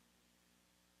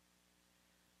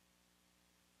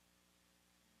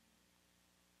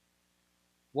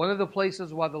 One of the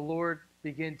places why the Lord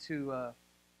began to,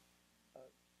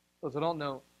 those who don't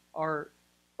know, our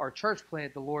church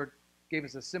plant, the Lord gave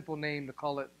us a simple name to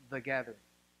call it The Gathering.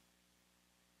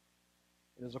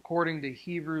 It is according to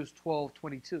Hebrews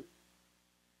 12:22.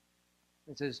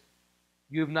 It says,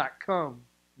 you have not come,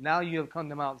 now you have come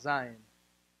to Mount Zion,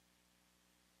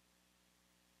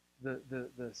 the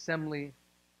assembly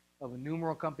of a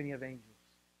numeral company of angels.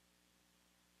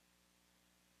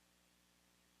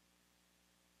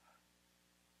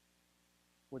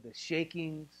 With the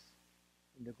shakings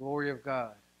and the glory of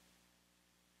God,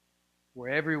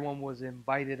 where everyone was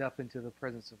invited up into the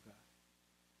presence of God.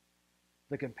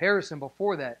 The comparison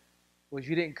before that was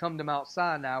you didn't come to Mount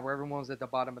Sinai where everyone was at the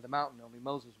bottom of the mountain, only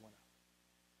Moses went up.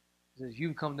 It says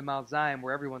you come to Mount Zion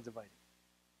where everyone's invited.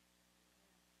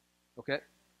 Okay?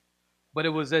 But it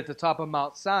was at the top of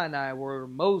Mount Sinai where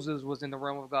Moses was in the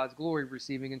realm of God's glory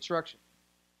receiving instruction.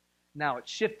 Now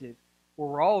it's shifted. Where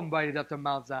we're all invited up to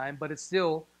Mount Zion, but it's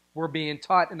still, we're being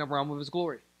taught in the realm of His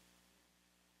glory.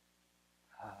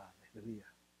 Hallelujah.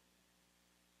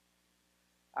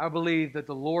 I believe that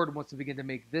the Lord wants to begin to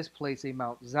make this place a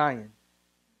Mount Zion,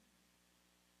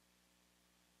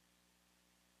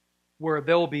 where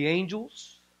there will be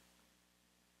angels,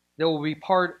 there will be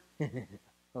part, oh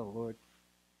Lord.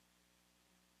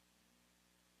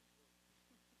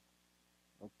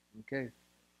 Okay.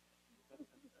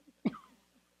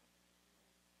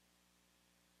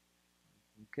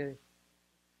 Okay.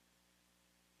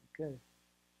 Okay.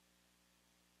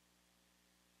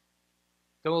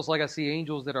 It's almost like I see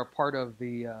angels that are part of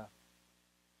the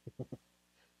the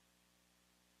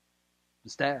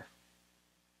staff.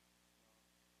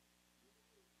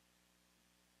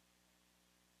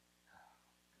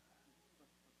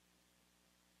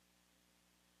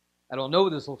 I don't know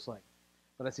what this looks like,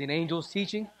 but I see angels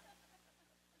teaching,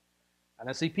 and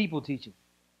I see people teaching.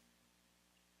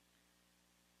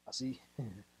 I see.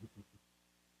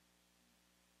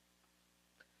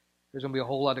 There's going to be a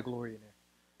whole lot of glory in there.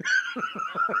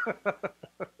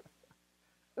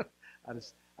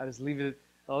 I just leave it.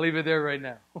 I'll leave it there right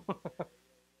now.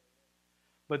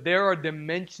 But there are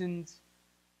dimensions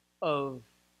of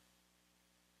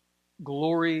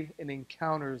glory and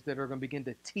encounters that are going to begin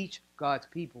to teach God's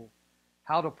people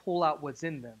how to pull out what's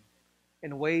in them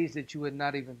in ways that you would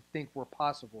not even think were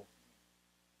possible.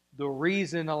 The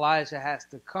reason Elijah has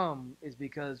to come is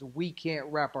because we can't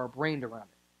wrap our brain around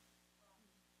it.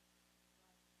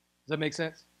 Does that make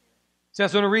sense? So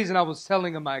that's the only reason I was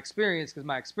telling him my experience, because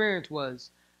my experience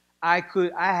was I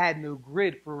had no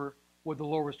grid for what the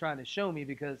Lord was trying to show me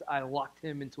because I locked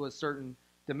him into a certain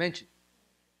dimension.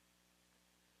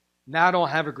 Now I don't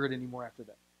have a grid anymore after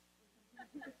that.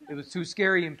 It was too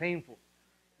scary and painful.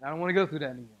 I don't want to go through that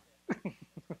anymore.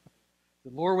 The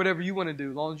Lord, whatever you want to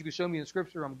do, as long as you can show me in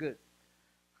Scripture, I'm good.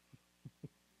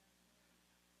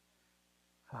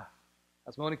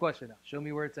 That's my only question now. Show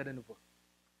me where it's at in the book.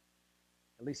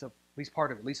 At least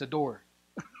part of it. At least a door.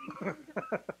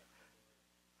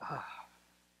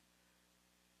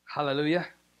 Hallelujah.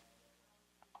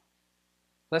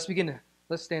 Let's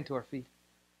stand to our feet.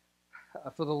 I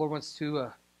feel the Lord wants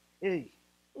to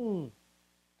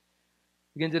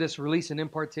begin to this release and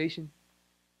impartation.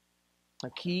 A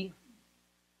key.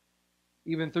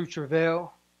 Even through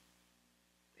travail.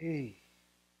 Hey.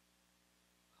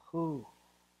 Who.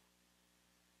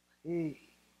 Hey.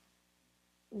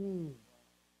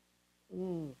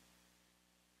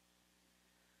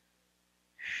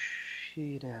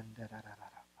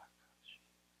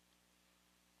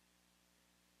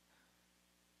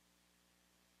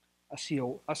 I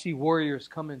see warriors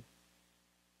coming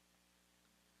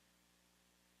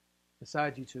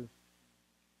beside you two.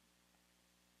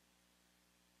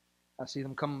 I see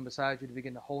them coming beside you to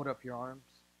begin to hold up your arms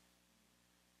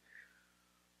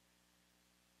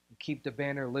and keep the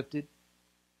banner lifted.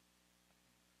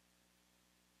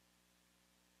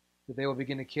 That they will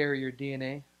begin to carry your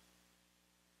DNA.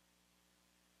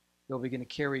 They'll begin to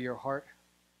carry your heart.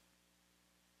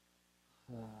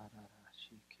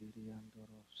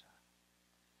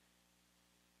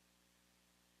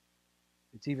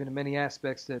 It's even in many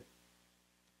aspects that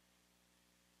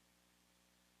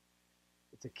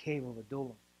it's a cave of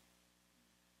Adullam,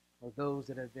 or those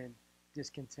that have been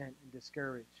discontent and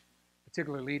discouraged,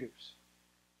 particular leaders.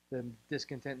 the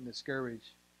discontent and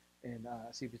discouraged. And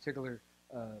I see particular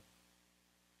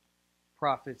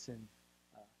prophets and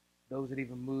those that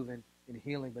even move in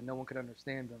healing, but no one could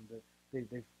understand them.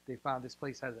 They found this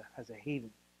place as a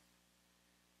haven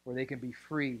where they can be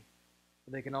free,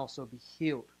 but they can also be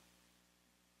healed.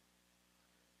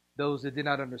 Those that did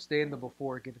not understand them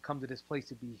before can come to this place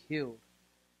to be healed.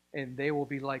 And they will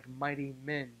be like mighty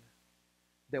men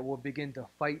that will begin to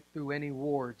fight through any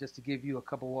war just to give you a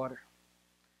cup of water.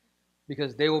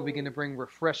 Because they will begin to bring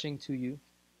refreshing to you.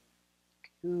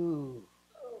 Ooh.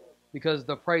 Because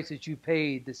the price that you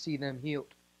paid to see them healed.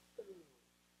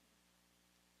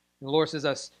 And the Lord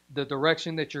says, the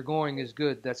direction that you're going is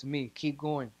good. That's me. Keep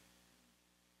going.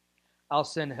 I'll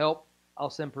send help. I'll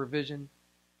send provision.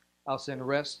 I'll send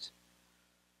rest.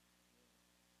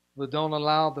 But don't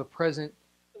allow the present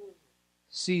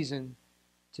season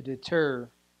to deter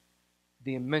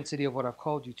the immensity of what I've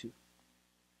called you to.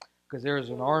 Because there is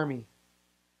an army.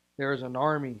 There is an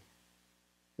army.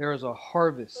 There is a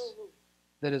harvest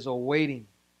that is awaiting.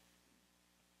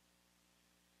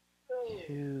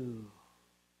 Ew.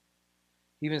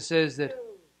 He even says that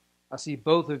I see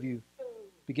both of you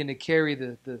begin to carry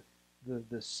the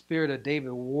spirit of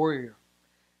David, warrior.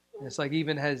 And it's like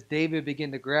even as David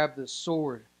began to grab the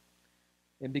sword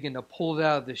and begin to pull it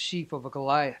out of the sheath of a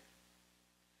Goliath,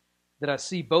 that I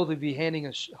see both of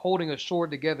you holding a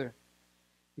sword together.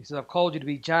 He says, I've called you to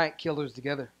be giant killers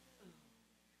together.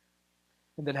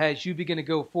 And that as you begin to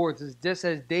go forth, just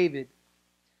as David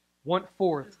went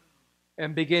forth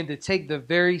and began to take the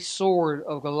very sword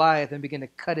of Goliath and begin to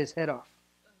cut his head off,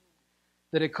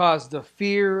 that it caused the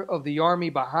fear of the army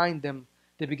behind them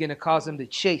to begin to cause them to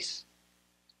chase.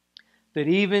 That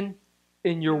even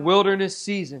in your wilderness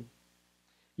season,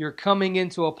 you're coming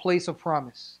into a place of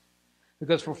promise.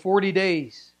 Because for 40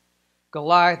 days,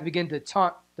 Goliath began to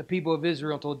taunt the people of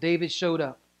Israel until David showed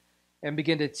up and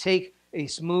began to take a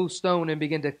smooth stone and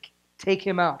began to take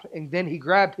him out. And then he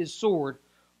grabbed his sword,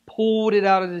 pulled it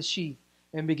out of the sheath,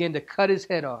 and began to cut his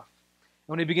head off.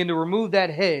 And when he began to remove that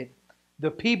head,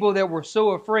 the people that were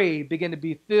so afraid began to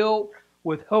be filled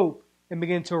with hope and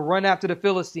began to run after the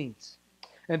Philistines.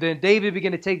 And then David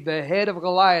began to take the head of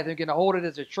Goliath and began to hold it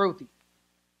as a trophy.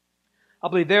 I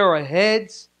believe there are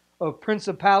heads of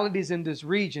principalities in this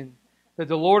region that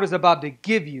the Lord is about to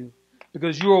give you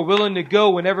because you are willing to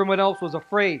go when everyone else was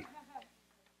afraid.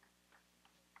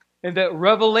 And that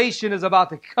revelation is about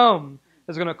to come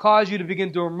that's going to cause you to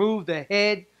begin to remove the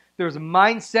head. There's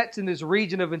mindsets in this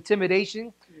region of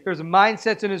intimidation. There's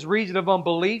mindsets in this region of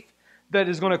unbelief that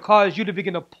is going to cause you to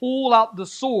begin to pull out the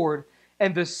sword,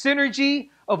 and the synergy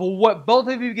of what both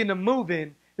of you begin to move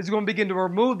in is going to begin to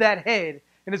remove that head.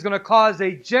 And it's going to cause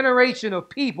a generation of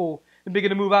people to begin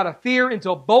to move out of fear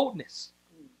into boldness.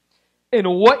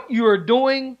 And what you are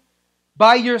doing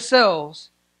by yourselves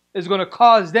is going to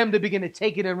cause them to begin to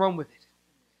take it and run with it.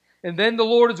 And then the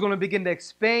Lord is going to begin to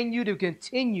expand you to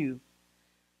continue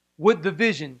with the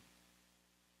vision.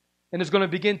 And it's going to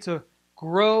begin to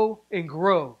grow and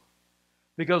grow.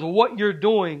 Because what you're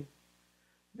doing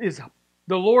is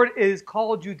the Lord has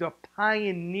called you to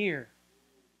pioneer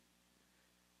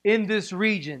in this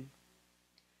region.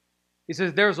 He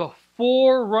says there's a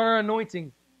forerunner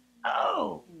anointing.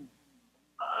 Oh.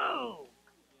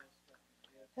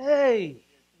 Hey.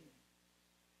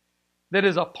 That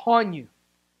is upon you.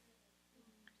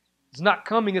 It's not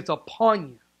coming, it's upon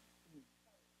you.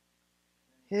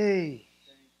 Hey.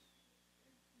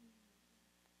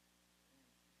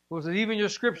 Was it even your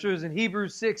scriptures in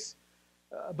Hebrews 6,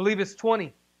 I believe it's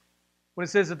 20, when it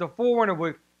says that the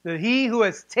forerunner, that he who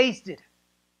has tasted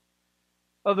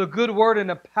of the good word and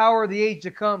the power of the age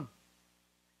to come,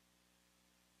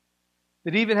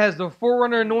 that even has the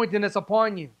forerunner anointing that's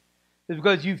upon you, is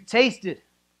because you've tasted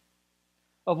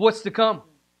of what's to come.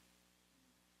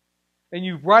 And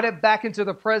you've brought it back into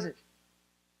the present.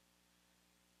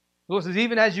 The Lord says,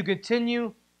 even as you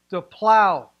continue to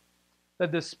plow,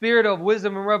 that the spirit of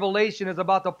wisdom and revelation is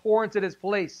about to pour into this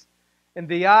place. And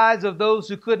the eyes of those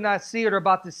who could not see it are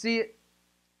about to see it.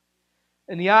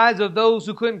 And the eyes of those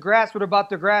who couldn't grasp it are about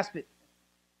to grasp it.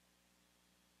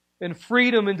 And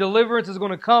freedom and deliverance is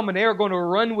going to come, and they are going to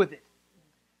run with it.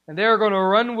 And they are going to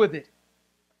run with it.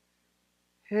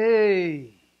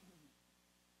 Hey.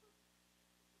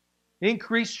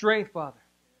 Increase strength, Father.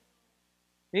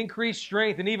 Increase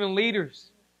strength. And even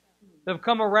leaders that have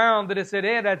come around that have said,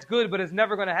 hey, that's good, but it's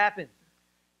never going to happen.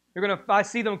 I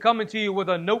see them coming to you with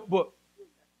a notebook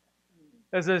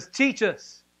that says, teach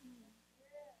us.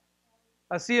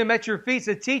 I see them at your feet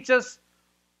that teach us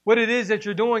what it is that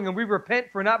you're doing, and we repent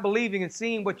for not believing and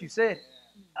seeing what you said.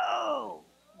 Oh.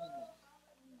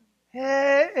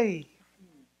 Hey.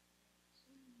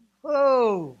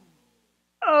 Oh,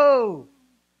 oh,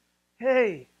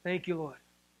 hey, thank you, Lord.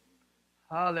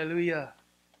 Hallelujah.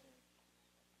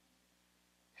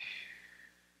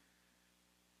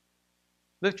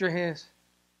 Lift your hands.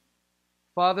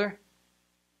 Father,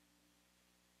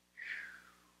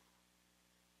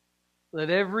 let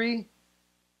every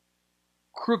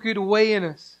crooked way in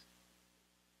us,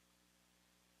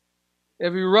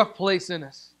 every rough place in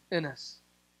us,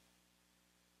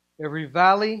 every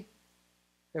valley,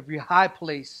 every high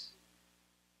place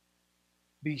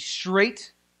be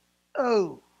straight.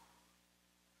 Oh,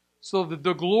 so that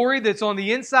the glory that's on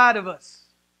the inside of us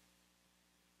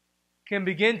can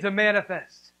begin to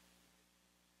manifest.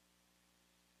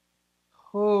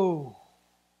 Oh.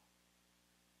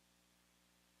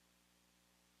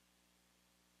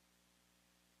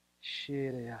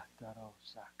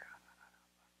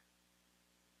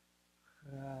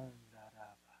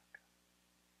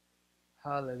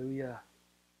 Hallelujah.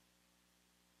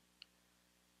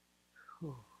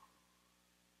 Whew.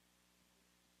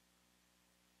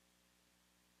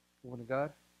 Woman of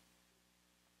God,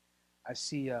 I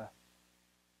see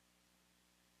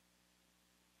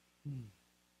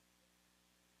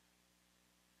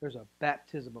there's a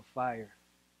baptism of fire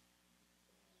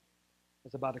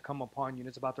that's about to come upon you, and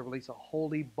it's about to release a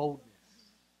holy boldness.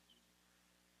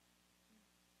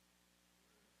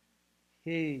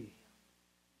 Hey.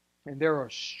 And there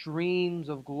are streams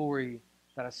of glory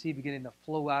that I see beginning to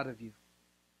flow out of you,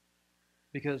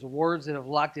 because words that have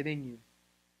locked it in you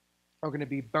are going to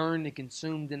be burned and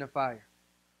consumed in a fire.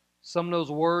 Some of those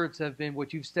words have been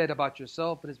what you've said about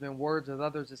yourself, but it's been words that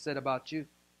others have said about you.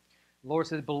 The Lord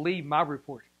says, believe my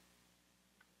report.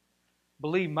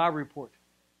 Believe my report.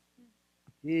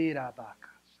 Said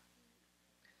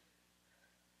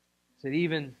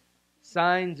even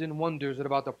signs and wonders are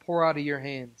about to pour out of your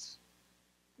hands.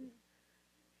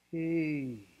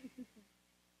 Hey.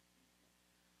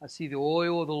 I see the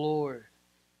oil of the Lord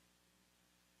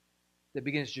that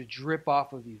begins to drip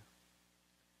off of you.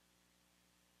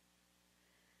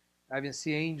 I even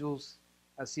see angels.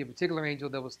 I see a particular angel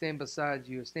that will stand beside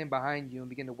you or stand behind you and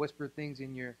begin to whisper things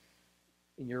in your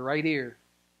right ear.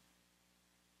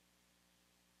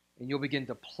 And you'll begin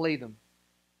to play them.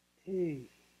 Hey.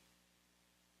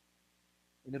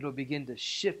 And it'll begin to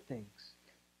shift things.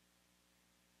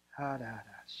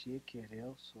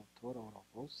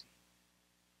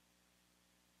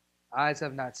 Eyes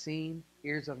have not seen,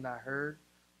 ears have not heard,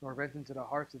 nor entered into the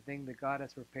hearts the thing that God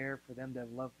has prepared for them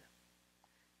that love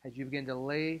Him. As you begin to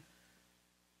lay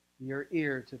your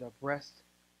ear to the breast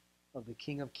of the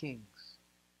King of Kings,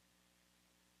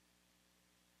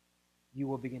 you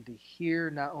will begin to hear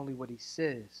not only what He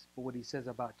says, but what He says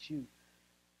about you.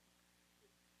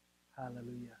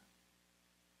 Hallelujah.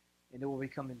 And it will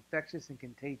become infectious and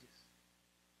contagious.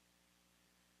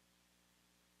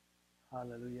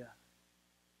 Hallelujah.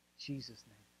 In Jesus'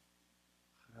 name.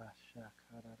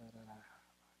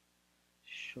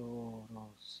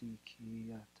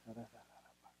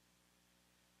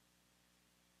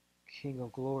 King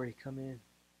of glory, come in.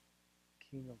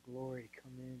 King of glory,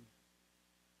 come in.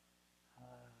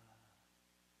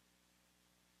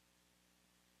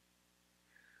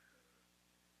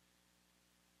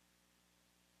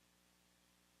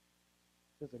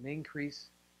 There's an increase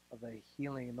of the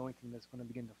healing anointing that's going to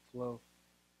begin to flow.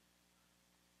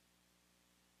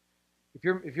 If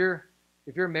you're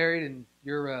married and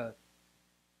your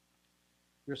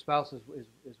spouse is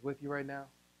with you right now,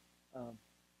 I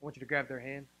want you to grab their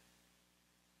hand.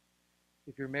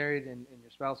 If you're married and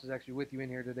your spouse is actually with you in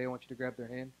here today, I want you to grab their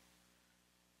hand.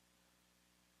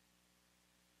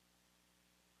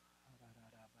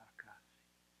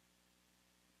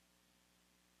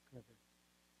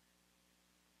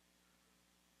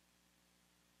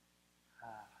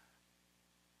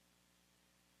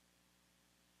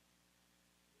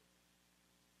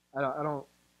 I don't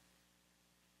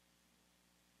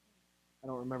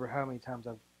remember how many times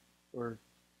we've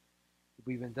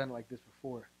even done it like this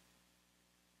before.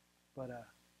 But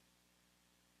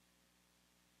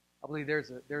I believe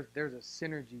there's a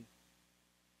synergy.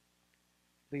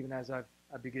 Even as I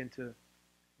begin to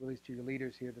release to your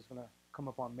leaders here, that's going to come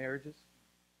up on marriages.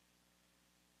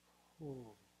 Ooh.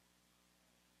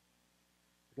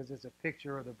 Because it's a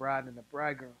picture of the bride and the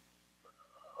bridegroom.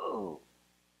 Ooh.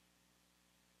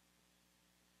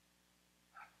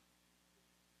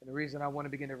 And the reason I want to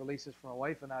begin to release this for my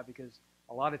wife and I, because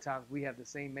a lot of times we have the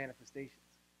same manifestations.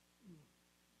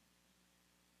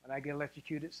 When I get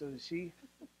electrocuted, so does she.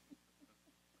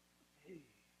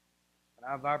 When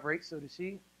I vibrate, so does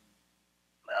she.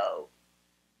 Oh.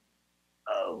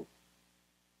 Oh.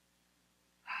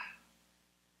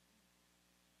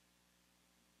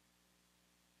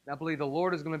 And I believe the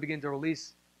Lord is going to begin to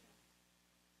release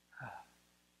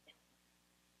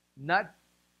not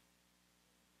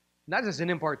just an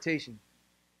impartation,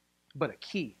 but a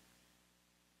key.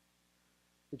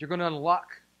 That you're going to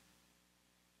unlock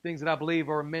things that I believe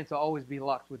are meant to always be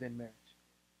locked within marriage.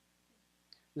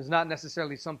 It's not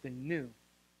necessarily something new.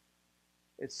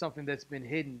 It's something that's been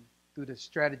hidden through the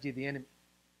strategy of the enemy.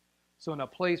 So in a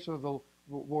place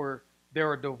where there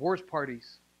are divorce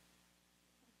parties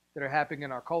that are happening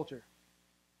in our culture,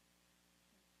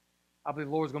 I believe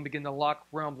the Lord is going to begin to lock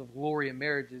realms of glory in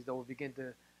marriages that will begin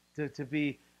to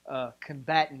be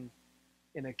combatant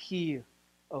in a key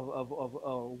of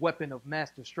a weapon of mass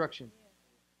destruction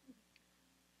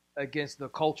against the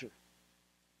culture.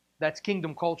 That's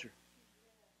kingdom culture,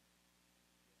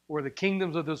 where the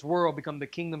kingdoms of this world become the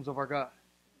kingdoms of our God.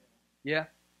 Yeah?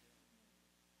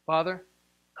 Father,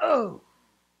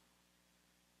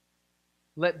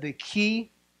 let the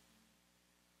key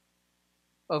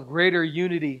of greater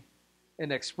unity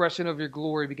and expression of your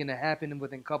glory begin to happen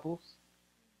within couples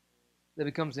that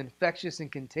becomes infectious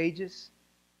and contagious,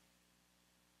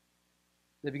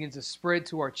 that begins to spread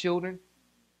to our children,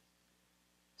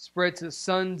 spread to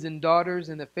sons and daughters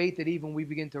in the faith that even we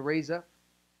begin to raise up.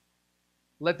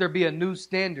 Let there be a new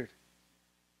standard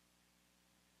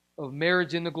of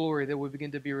marriage in the glory that will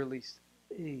begin to be released.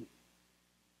 Hey.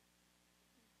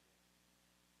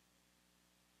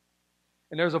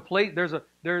 And there's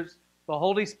the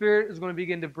Holy Spirit is going to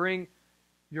begin to bring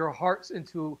your hearts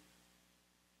into,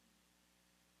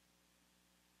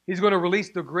 He's going to release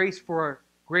the grace for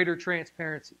greater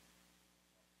transparency.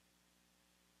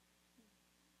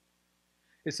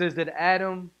 It says that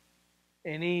Adam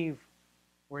and Eve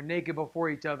were naked before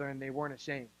each other and they weren't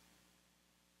ashamed.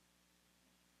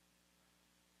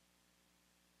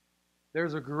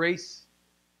 There's a grace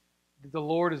that the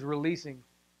Lord is releasing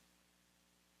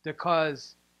to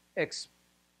cause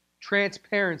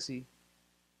transparency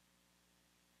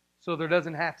so there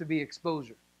doesn't have to be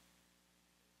exposure.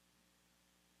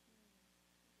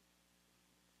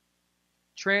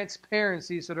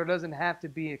 Transparency so there doesn't have to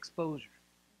be exposure.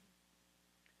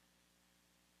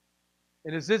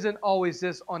 And this isn't always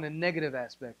just on a negative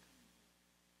aspect.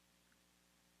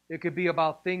 It could be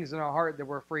about things in our heart that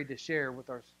we're afraid to share with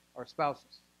our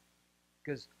spouses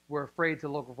because we're afraid to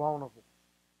look vulnerable.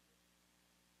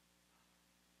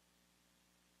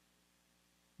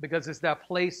 Because it's that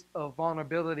place of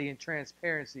vulnerability and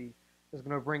transparency that's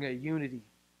going to bring a unity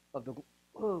of the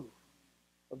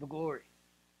glory.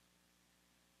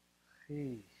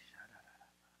 Let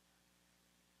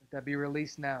that be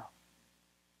released now.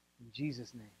 In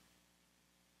Jesus' name.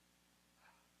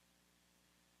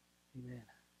 Amen.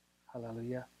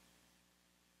 Hallelujah.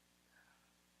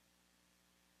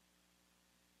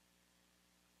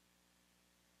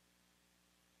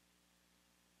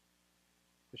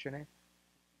 What's your name?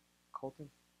 Colton?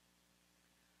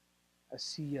 I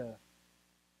see you're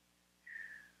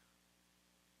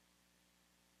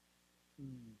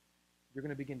going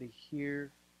to begin to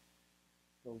hear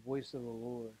the voice of the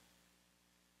Lord.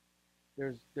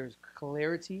 There's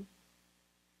clarity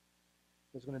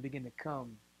that's going to begin to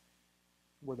come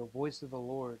where the voice of the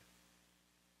Lord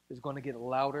is going to get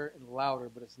louder and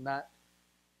louder, but it's not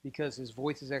because his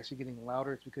voice is actually getting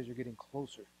louder, it's because you're getting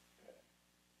closer.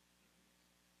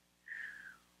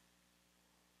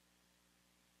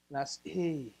 And that's,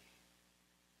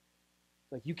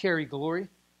 like you carry glory.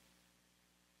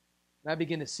 And I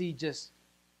begin to see just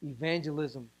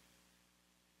evangelism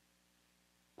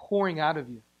pouring out of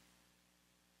you.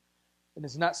 And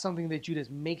it's not something that you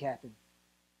just make happen.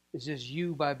 It's just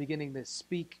you by beginning to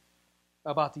speak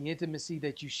about the intimacy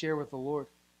that you share with the Lord.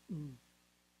 And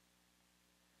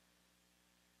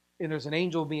there's an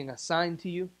angel being assigned to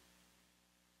you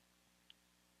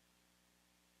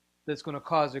that's going to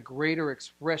cause a greater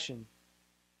expression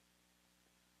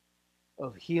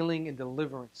of healing and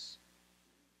deliverance.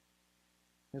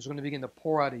 It's going to begin to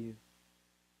pour out of you.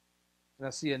 And I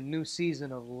see a new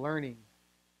season of learning,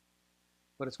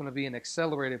 but it's going to be an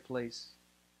accelerated place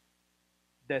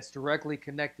that's directly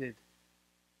connected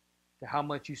to how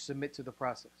much you submit to the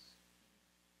process.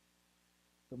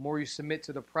 The more you submit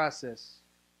to the process,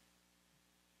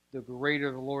 the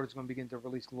greater the Lord is going to begin to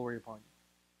release glory upon you.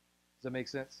 Does that make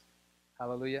sense?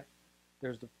 Hallelujah.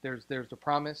 There's the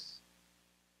promise,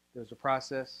 there's the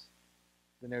process,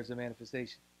 then there's the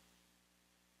manifestation.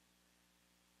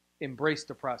 Embrace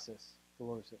the process, the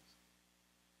Lord says.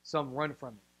 Some run from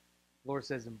it. The Lord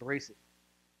says embrace it.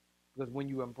 Because when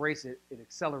you embrace it, it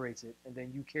accelerates it, and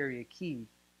then you carry a key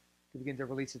to begin to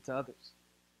release it to others.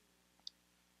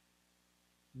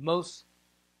 Most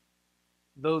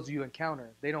those you encounter,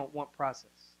 they don't want process.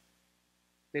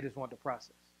 They just want the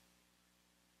process.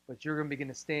 But you're going to begin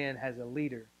to stand as a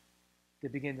leader to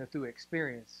begin to, through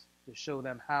experience, to show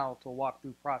them how to walk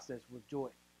through process with joy.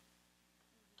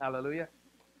 Hallelujah.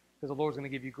 Because the Lord's going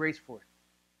to give you grace for it.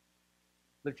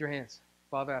 Lift your hands.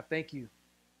 Father, I thank you.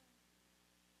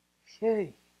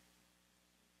 Yay.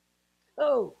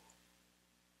 Oh.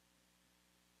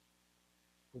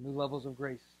 For new levels of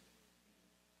grace.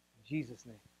 In Jesus'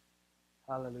 name.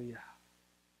 Hallelujah.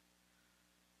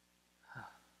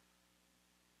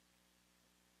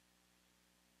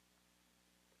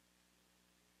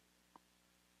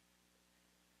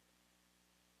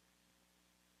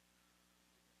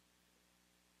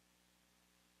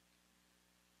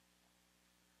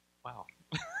 Wow.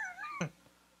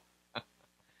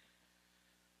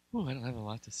 Oh, I don't have a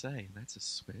lot to say. That's a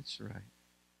switch, right?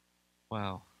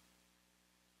 Wow.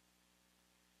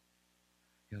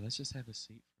 Yeah, let's just have a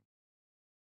seat.